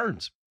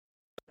returns.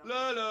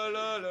 La la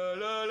la la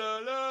la la la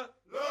la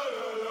la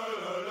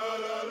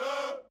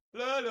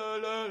la la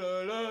la la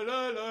la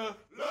la la.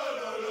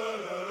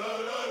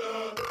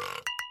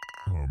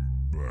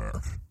 I'm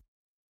back.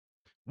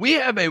 We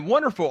have a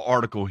wonderful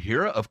article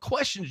here of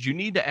questions you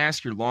need to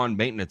ask your lawn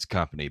maintenance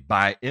company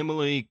by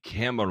Emily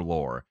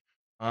Camerlore.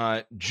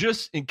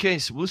 Just in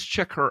case, let's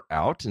check her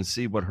out and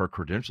see what her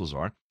credentials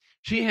are.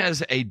 She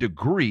has a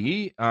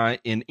degree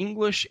in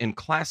English and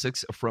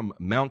Classics from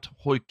Mount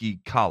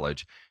Holyoke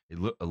College,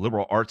 a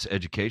liberal arts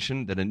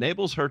education that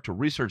enables her to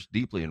research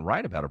deeply and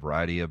write about a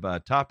variety of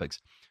topics.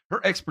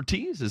 Her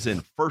expertise is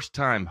in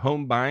first-time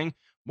home buying,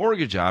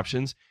 mortgage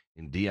options,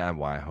 and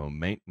DIY home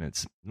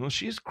maintenance. Well,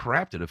 she's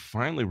crafted a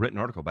finely written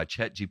article by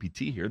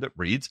ChatGPT here that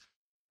reads,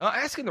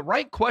 asking the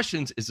right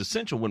questions is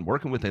essential when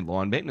working with a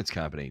lawn maintenance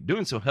company.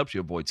 Doing so helps you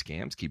avoid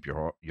scams, keep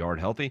your yard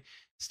healthy,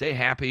 stay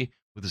happy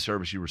with the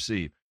service you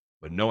receive.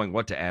 But knowing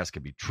what to ask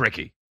can be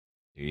tricky.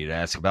 You need to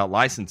ask about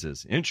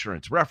licenses,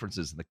 insurance,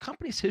 references, and the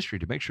company's history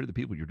to make sure the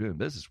people you're doing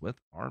business with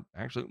are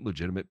actually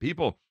legitimate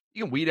people.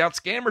 You can weed out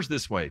scammers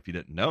this way if you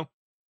didn't know.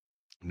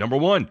 Number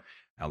one,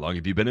 how long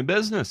have you been in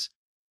business?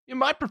 You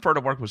might prefer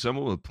to work with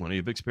someone with plenty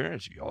of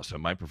experience. You also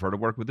might prefer to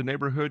work with a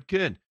neighborhood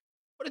kid.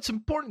 But it's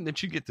important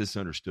that you get this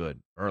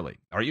understood early.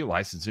 Are you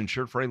licensed and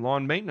insured for a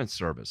lawn maintenance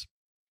service?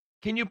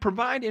 Can you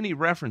provide any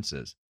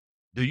references?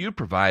 Do you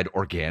provide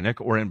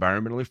organic or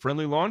environmentally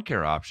friendly lawn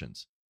care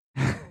options?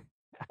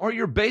 Are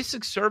your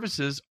basic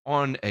services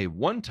on a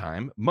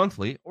one-time,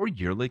 monthly, or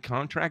yearly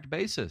contract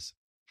basis?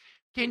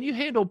 Can you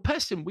handle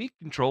pest and weed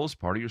control as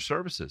part of your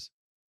services?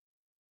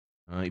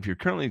 If you're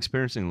currently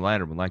experiencing the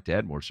latter and would like to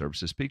add more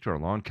services, speak to our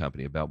lawn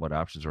company about what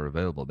options are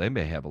available. They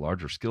may have a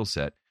larger skill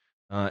set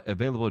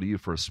available to you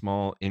for a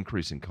small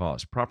increase in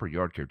cost. Proper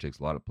yard care takes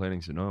a lot of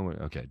planning, so no.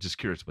 Okay, just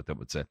curious what that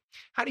would say.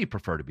 How do you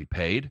prefer to be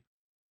paid?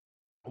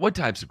 What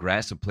types of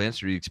grass and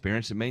plants are you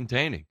experiencing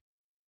maintaining?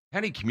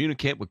 How do you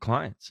communicate with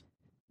clients?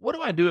 What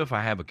do I do if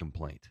I have a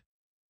complaint?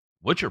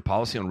 What's your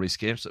policy on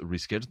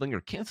rescheduling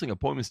or canceling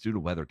appointments due to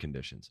weather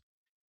conditions?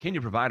 Can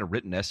you provide a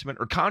written estimate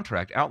or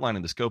contract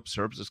outlining the scope of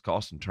services,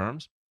 costs, and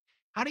terms?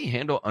 How do you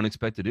handle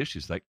unexpected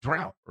issues like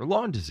drought or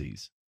lawn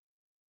disease?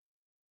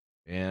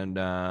 And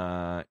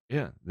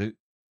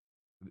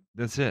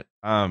That's it.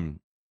 Man,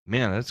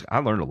 I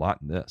learned a lot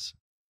in this.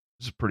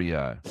 This is pretty.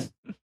 I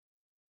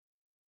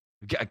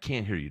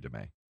can't hear you,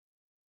 Demay.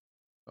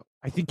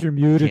 I think you're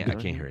muted. I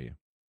can't hear you.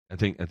 I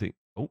think.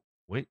 Oh,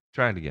 wait.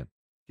 Try it again.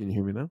 Can you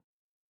hear me now?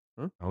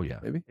 Huh? Oh yeah.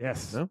 Maybe.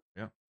 Yes. No.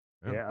 Yeah.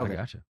 Yeah, I okay.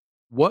 gotcha.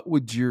 What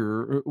would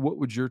your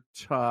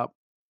top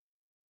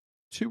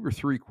 2 or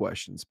 3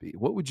 questions be?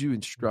 What would you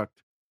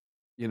instruct,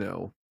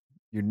 your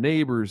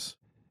neighbors,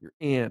 your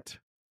aunt,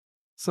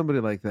 somebody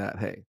like that?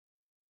 Hey,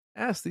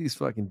 ask these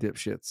fucking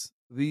dipshits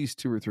these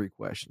 2 or 3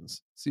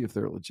 questions. See if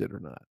they're legit or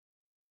not.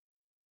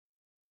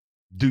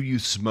 Do you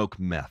smoke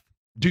meth?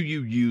 Do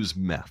you use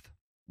meth?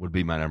 Would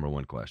be my number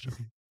one question.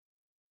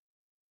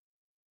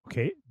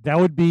 Okay, that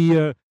would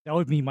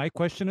be my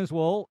question as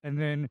well. And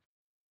then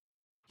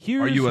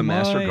here's Are you a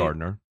master my-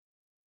 gardener?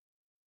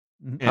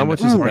 Mhm. How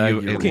much is a are bag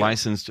you you a want?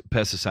 licensed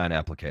pesticide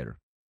applicator?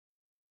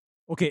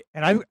 Okay,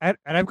 and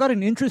I've got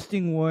an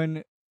interesting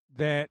one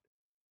that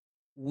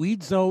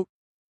weeds out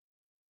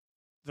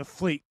the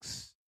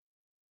flakes.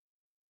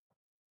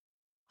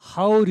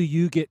 How do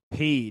you get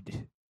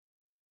paid?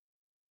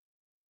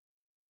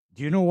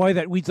 Do you know why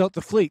that weeds out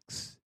the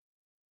flakes?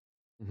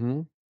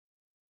 Mm-hmm.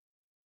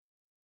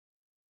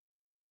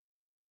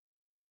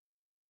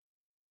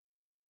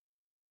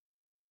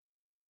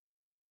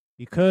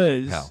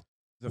 Because How?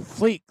 the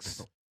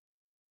flakes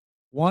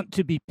want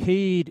to be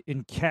paid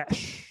in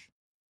cash.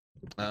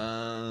 Okay,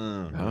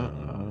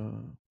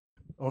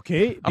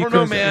 I don't know,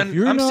 because if man.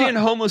 you're I'm not- seeing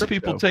homeless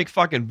people Crypto. take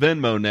fucking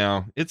Venmo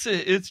now. It's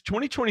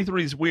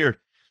 2023 is weird.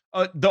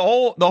 The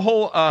whole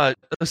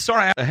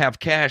sorry I have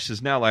cash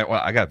is now like,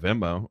 well, I got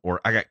Venmo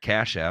or I got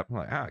Cash App. I'm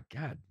like, oh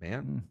god,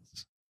 man,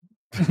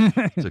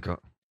 it's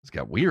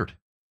got weird.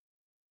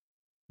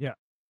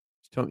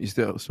 Tell me you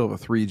still have a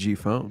 3G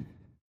phone.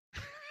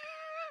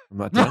 I'm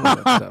not telling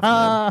you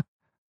that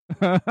stuff,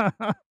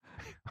 man.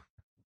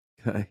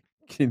 Okay.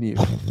 Can you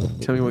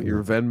tell me what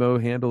your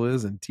Venmo handle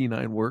is in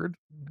T9 word?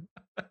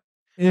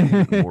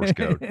 Morse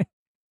code. I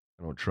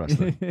don't trust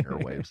the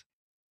airwaves.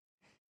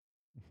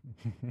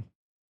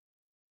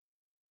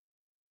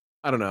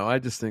 I don't know. I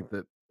just think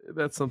that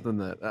that's something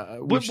that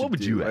What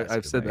would you ask?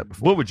 I've said Demay? that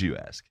before. What would you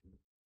ask?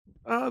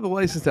 The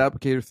licensed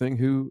applicator thing.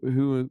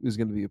 Who is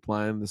going to be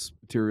applying this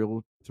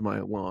material to my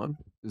lawn?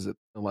 Is it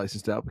a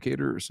licensed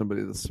applicator or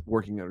somebody that's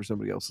working under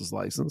somebody else's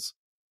license?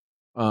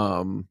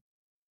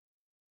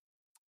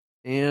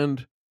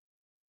 And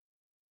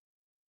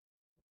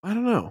I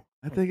don't know.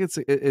 I think it's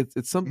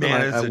something.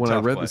 Man, it's a when I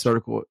tough read this question.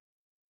 article,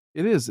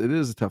 it is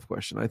a tough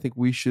question. I think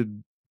we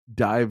should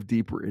dive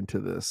deeper into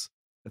this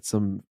at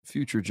some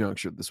future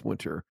juncture this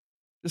winter,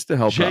 just to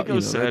help out.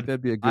 Jaco said,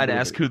 that'd be a good I'd way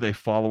ask to- who they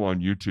follow on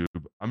YouTube.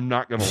 I'm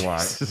not gonna lie.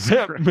 Jesus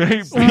That Christ. may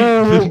be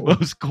the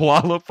most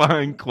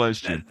qualifying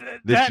question that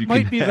that you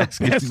might can be the ask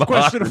in best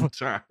question modern of-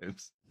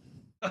 times.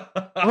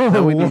 Oh,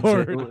 Now we need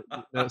Lord.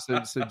 no,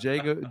 so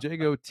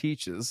Jago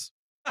teaches,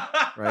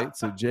 right?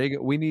 So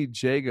we need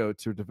Jago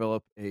to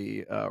develop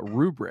a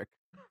rubric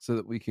so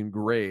that we can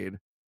grade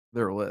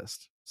their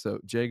list. So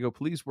Jago,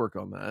 please work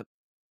on that,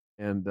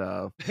 and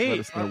Hey, let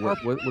us know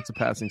what's a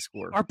passing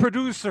score. Our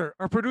producer,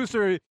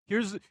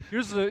 here's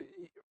the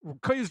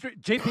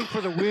JP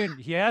for the win.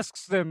 He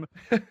asks them,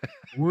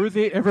 were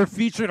they ever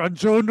featured on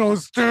Joe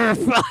Knows Turf?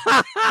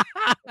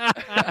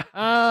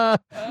 Oh.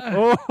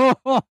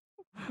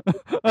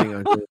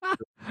 Hang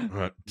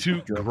on.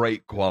 Two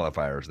great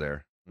qualifiers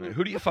there.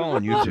 Who do you follow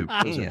on YouTube?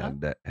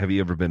 And have you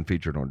ever been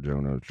featured on Joe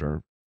Knows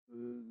Turf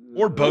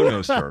or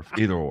Bono's Turf?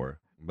 Either or.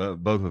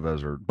 Both of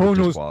those are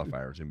Bono's-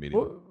 disqualifiers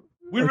immediately.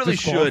 We Or really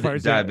should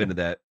disqualifiers, dive yeah. into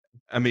that.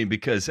 I mean,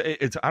 because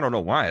it's, I don't know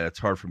why that's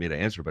hard for me to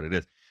answer, but it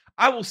is.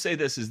 I will say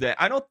this is that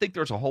I don't think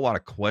there's a whole lot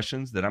of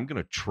questions that I'm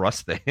going to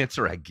trust the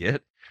answer I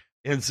get.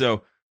 And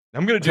so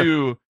I'm going to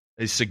do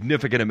a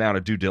significant amount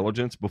of due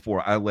diligence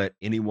before I let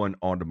anyone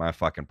onto my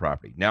fucking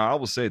property. Now, I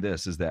will say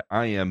this is that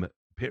I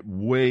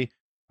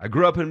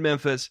grew up in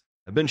Memphis.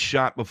 I've been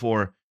shot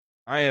before.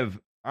 My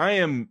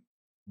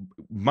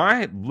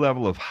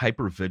level of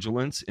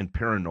hypervigilance and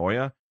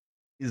paranoia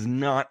is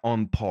not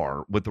on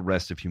par with the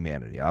rest of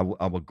humanity. I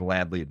will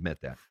gladly admit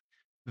that.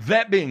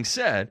 That being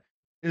said,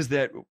 is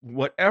that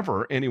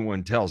whatever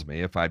anyone tells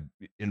me, if I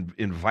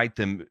invite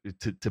them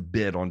to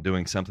bid on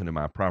doing something to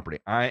my property,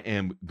 I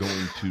am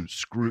going to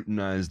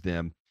scrutinize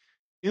them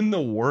in the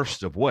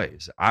worst of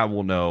ways. I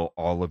will know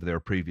all of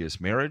their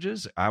previous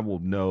marriages. I will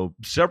know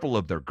several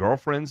of their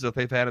girlfriends that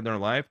they've had in their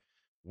life,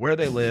 where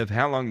they live,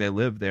 how long they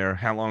live there,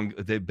 how long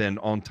they've been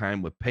on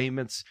time with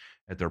payments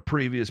at their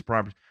previous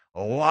property.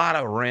 A lot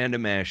of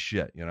random ass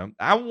shit,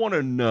 I want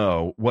to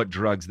know what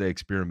drugs they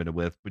experimented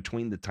with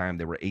between the time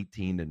they were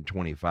 18 and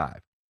 25.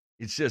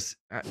 It's just,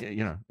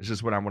 it's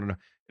just what I want to know.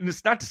 And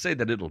it's not to say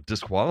that it'll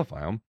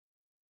disqualify them.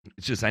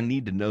 It's just I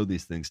need to know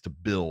these things to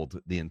build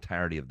the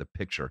entirety of the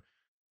picture.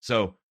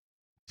 So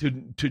to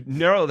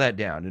narrow that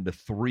down into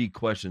 3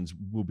 questions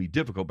will be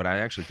difficult, but I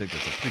actually think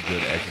it's a pretty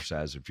good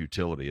exercise in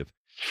futility of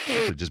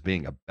actually just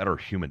being a better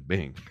human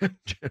being in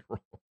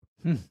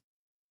general.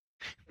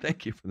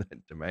 Thank you for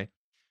that, Demay.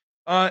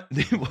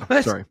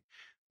 Sorry.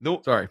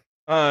 No, Sorry.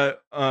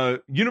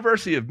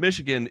 University of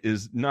Michigan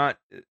is not.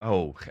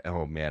 Oh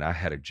man, I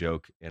had a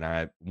joke,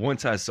 and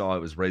once I saw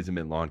it was Raising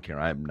Men Lawn Care,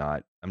 I'm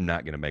not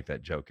going to make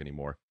that joke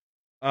anymore.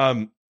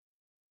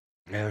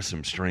 There's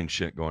some strange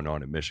shit going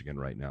on in Michigan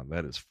right now.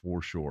 That is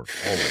for sure.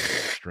 Always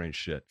strange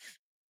shit.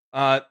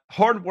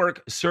 Hard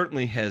work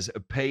certainly has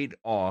paid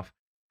off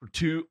for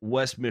two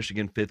West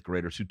Michigan fifth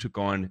graders who took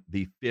on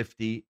the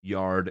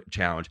 50-yard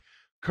challenge.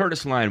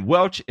 Curtis Lyon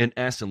Welch and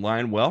Aston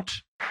Lyon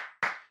Welch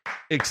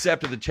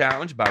accepted the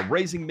challenge by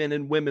Raising Men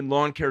and Women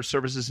Lawn Care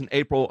Services in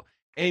April,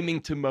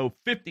 aiming to mow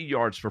 50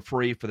 yards for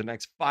free for the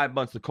next 5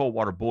 months. The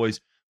Coldwater Boys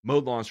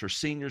mowed lawns for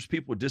seniors,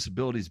 people with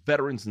disabilities,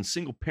 veterans, and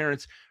single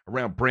parents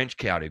around Branch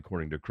County,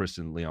 according to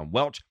Kristen Leon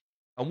Welch.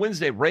 On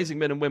Wednesday, Raising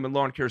Men and Women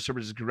Lawn Care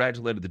Services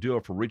congratulated the duo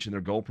for reaching their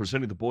goal,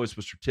 presenting the boys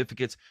with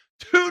certificates,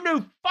 2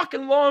 new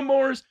fucking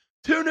lawnmowers,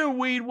 2 new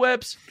weed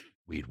whips,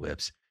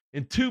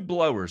 and 2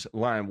 blowers.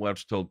 Lyon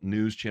Welch told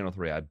News Channel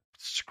 3. I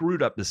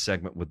screwed up this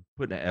segment with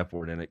putting an F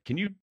word in it. Can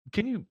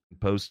you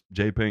post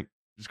J-Pink?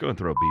 Just go and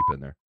throw a beep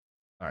in there.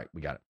 All right,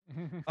 we got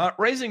it.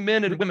 Raising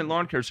Men and Women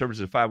Lawn Care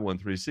Services,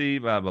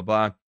 501(c), blah, blah,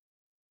 blah.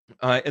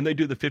 And they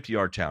do the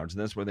 50-yard challenge,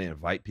 and that's where they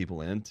invite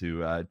people in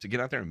to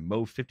get out there and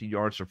mow 50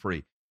 yards for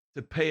free,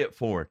 to pay it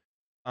forward.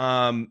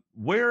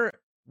 Where's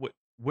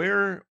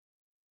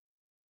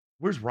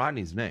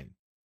Rodney's name?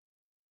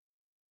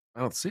 I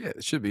don't see it.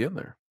 It should be in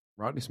there.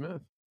 Rodney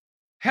Smith.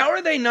 How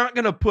are they not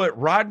going to put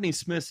Rodney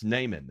Smith's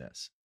name in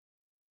this?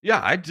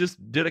 Yeah, I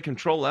just did a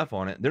Control F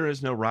on it. There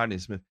is no Rodney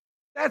Smith.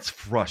 That's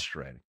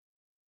frustrating.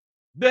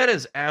 That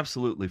is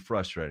absolutely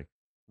frustrating.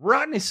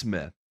 Rodney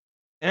Smith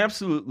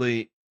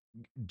absolutely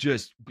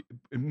just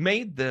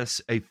made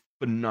this a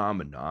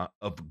phenomena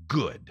of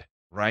good,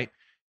 right?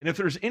 And if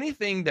there's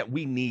anything that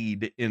we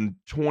need in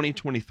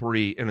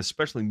 2023, and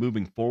especially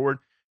moving forward,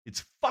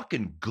 it's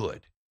fucking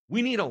good.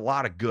 We need a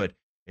lot of good.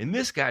 And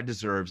this guy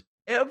deserves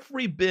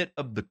every bit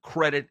of the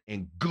credit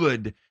and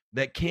good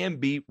that can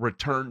be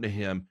returned to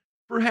him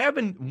for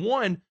having,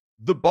 one,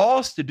 the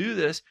balls to do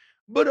this,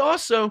 but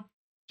also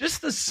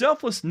just the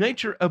selfless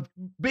nature of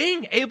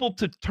being able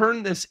to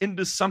turn this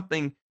into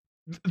something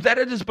that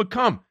it has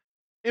become.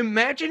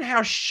 Imagine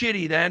how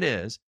shitty that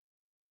is.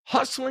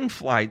 Hustling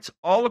flights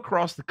all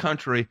across the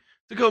country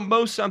to go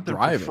mow something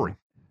for free.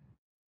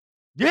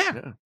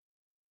 Yeah.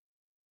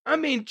 I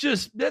mean,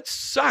 just that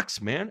sucks,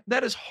 man.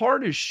 That is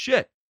hard as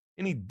shit.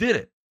 And he did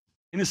it.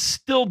 And is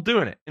still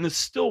doing it. And is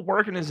still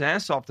working his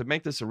ass off to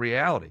make this a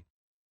reality.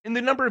 And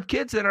the number of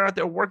kids that are out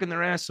there working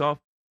their ass off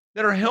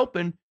that are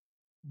helping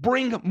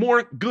bring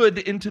more good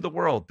into the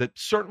world. That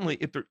certainly,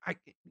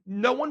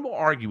 no one will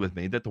argue with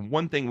me that the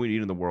one thing we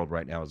need in the world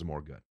right now is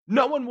more good.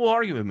 No one will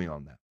argue with me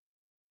on that.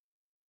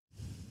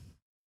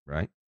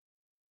 Right?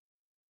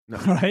 No.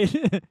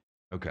 Right?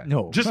 Okay.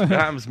 No. Just,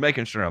 I was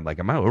making sure. I'm like,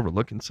 am I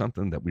overlooking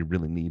something that we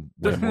really need?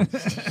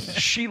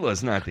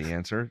 Sheila's not the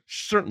answer.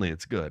 Certainly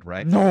it's good,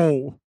 right?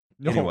 No.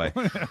 Anyway,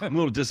 I'm a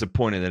little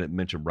disappointed that it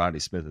mentioned Rodney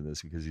Smith in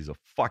this because he's a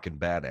fucking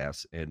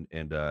badass and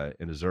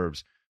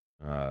deserves.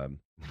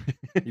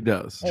 He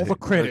does. All the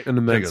credit.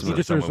 He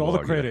deserves all the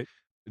credit.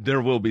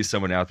 There will be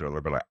someone out there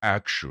that'll be like,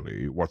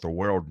 actually, what the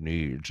world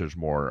needs is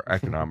more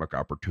economic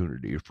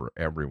opportunity for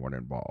everyone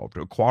involved.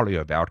 Equality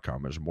of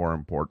outcome is more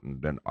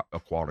important than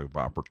equality of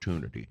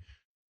opportunity.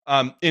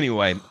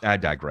 Anyway, I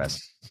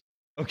digress.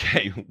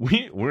 Okay,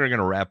 we're going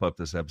to wrap up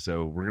this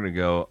episode. We're going to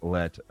go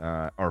let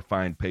our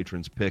fine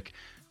patrons pick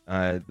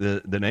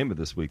the name of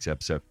this week's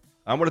episode.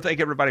 I want to thank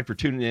everybody for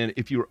tuning in.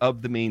 If you're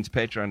of the means,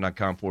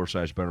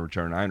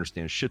 patreon.com/bonereturn. I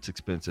understand shit's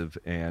expensive,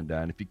 and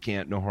if you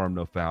can't, no harm,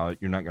 no foul.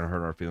 You're not going to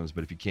hurt our feelings,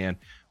 but if you can,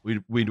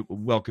 we'd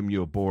welcome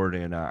you aboard,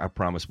 and I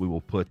promise we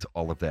will put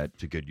all of that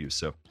to good use.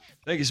 So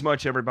thank you so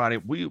much, everybody.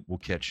 We will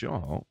catch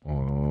y'all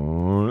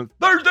on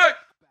Thursday.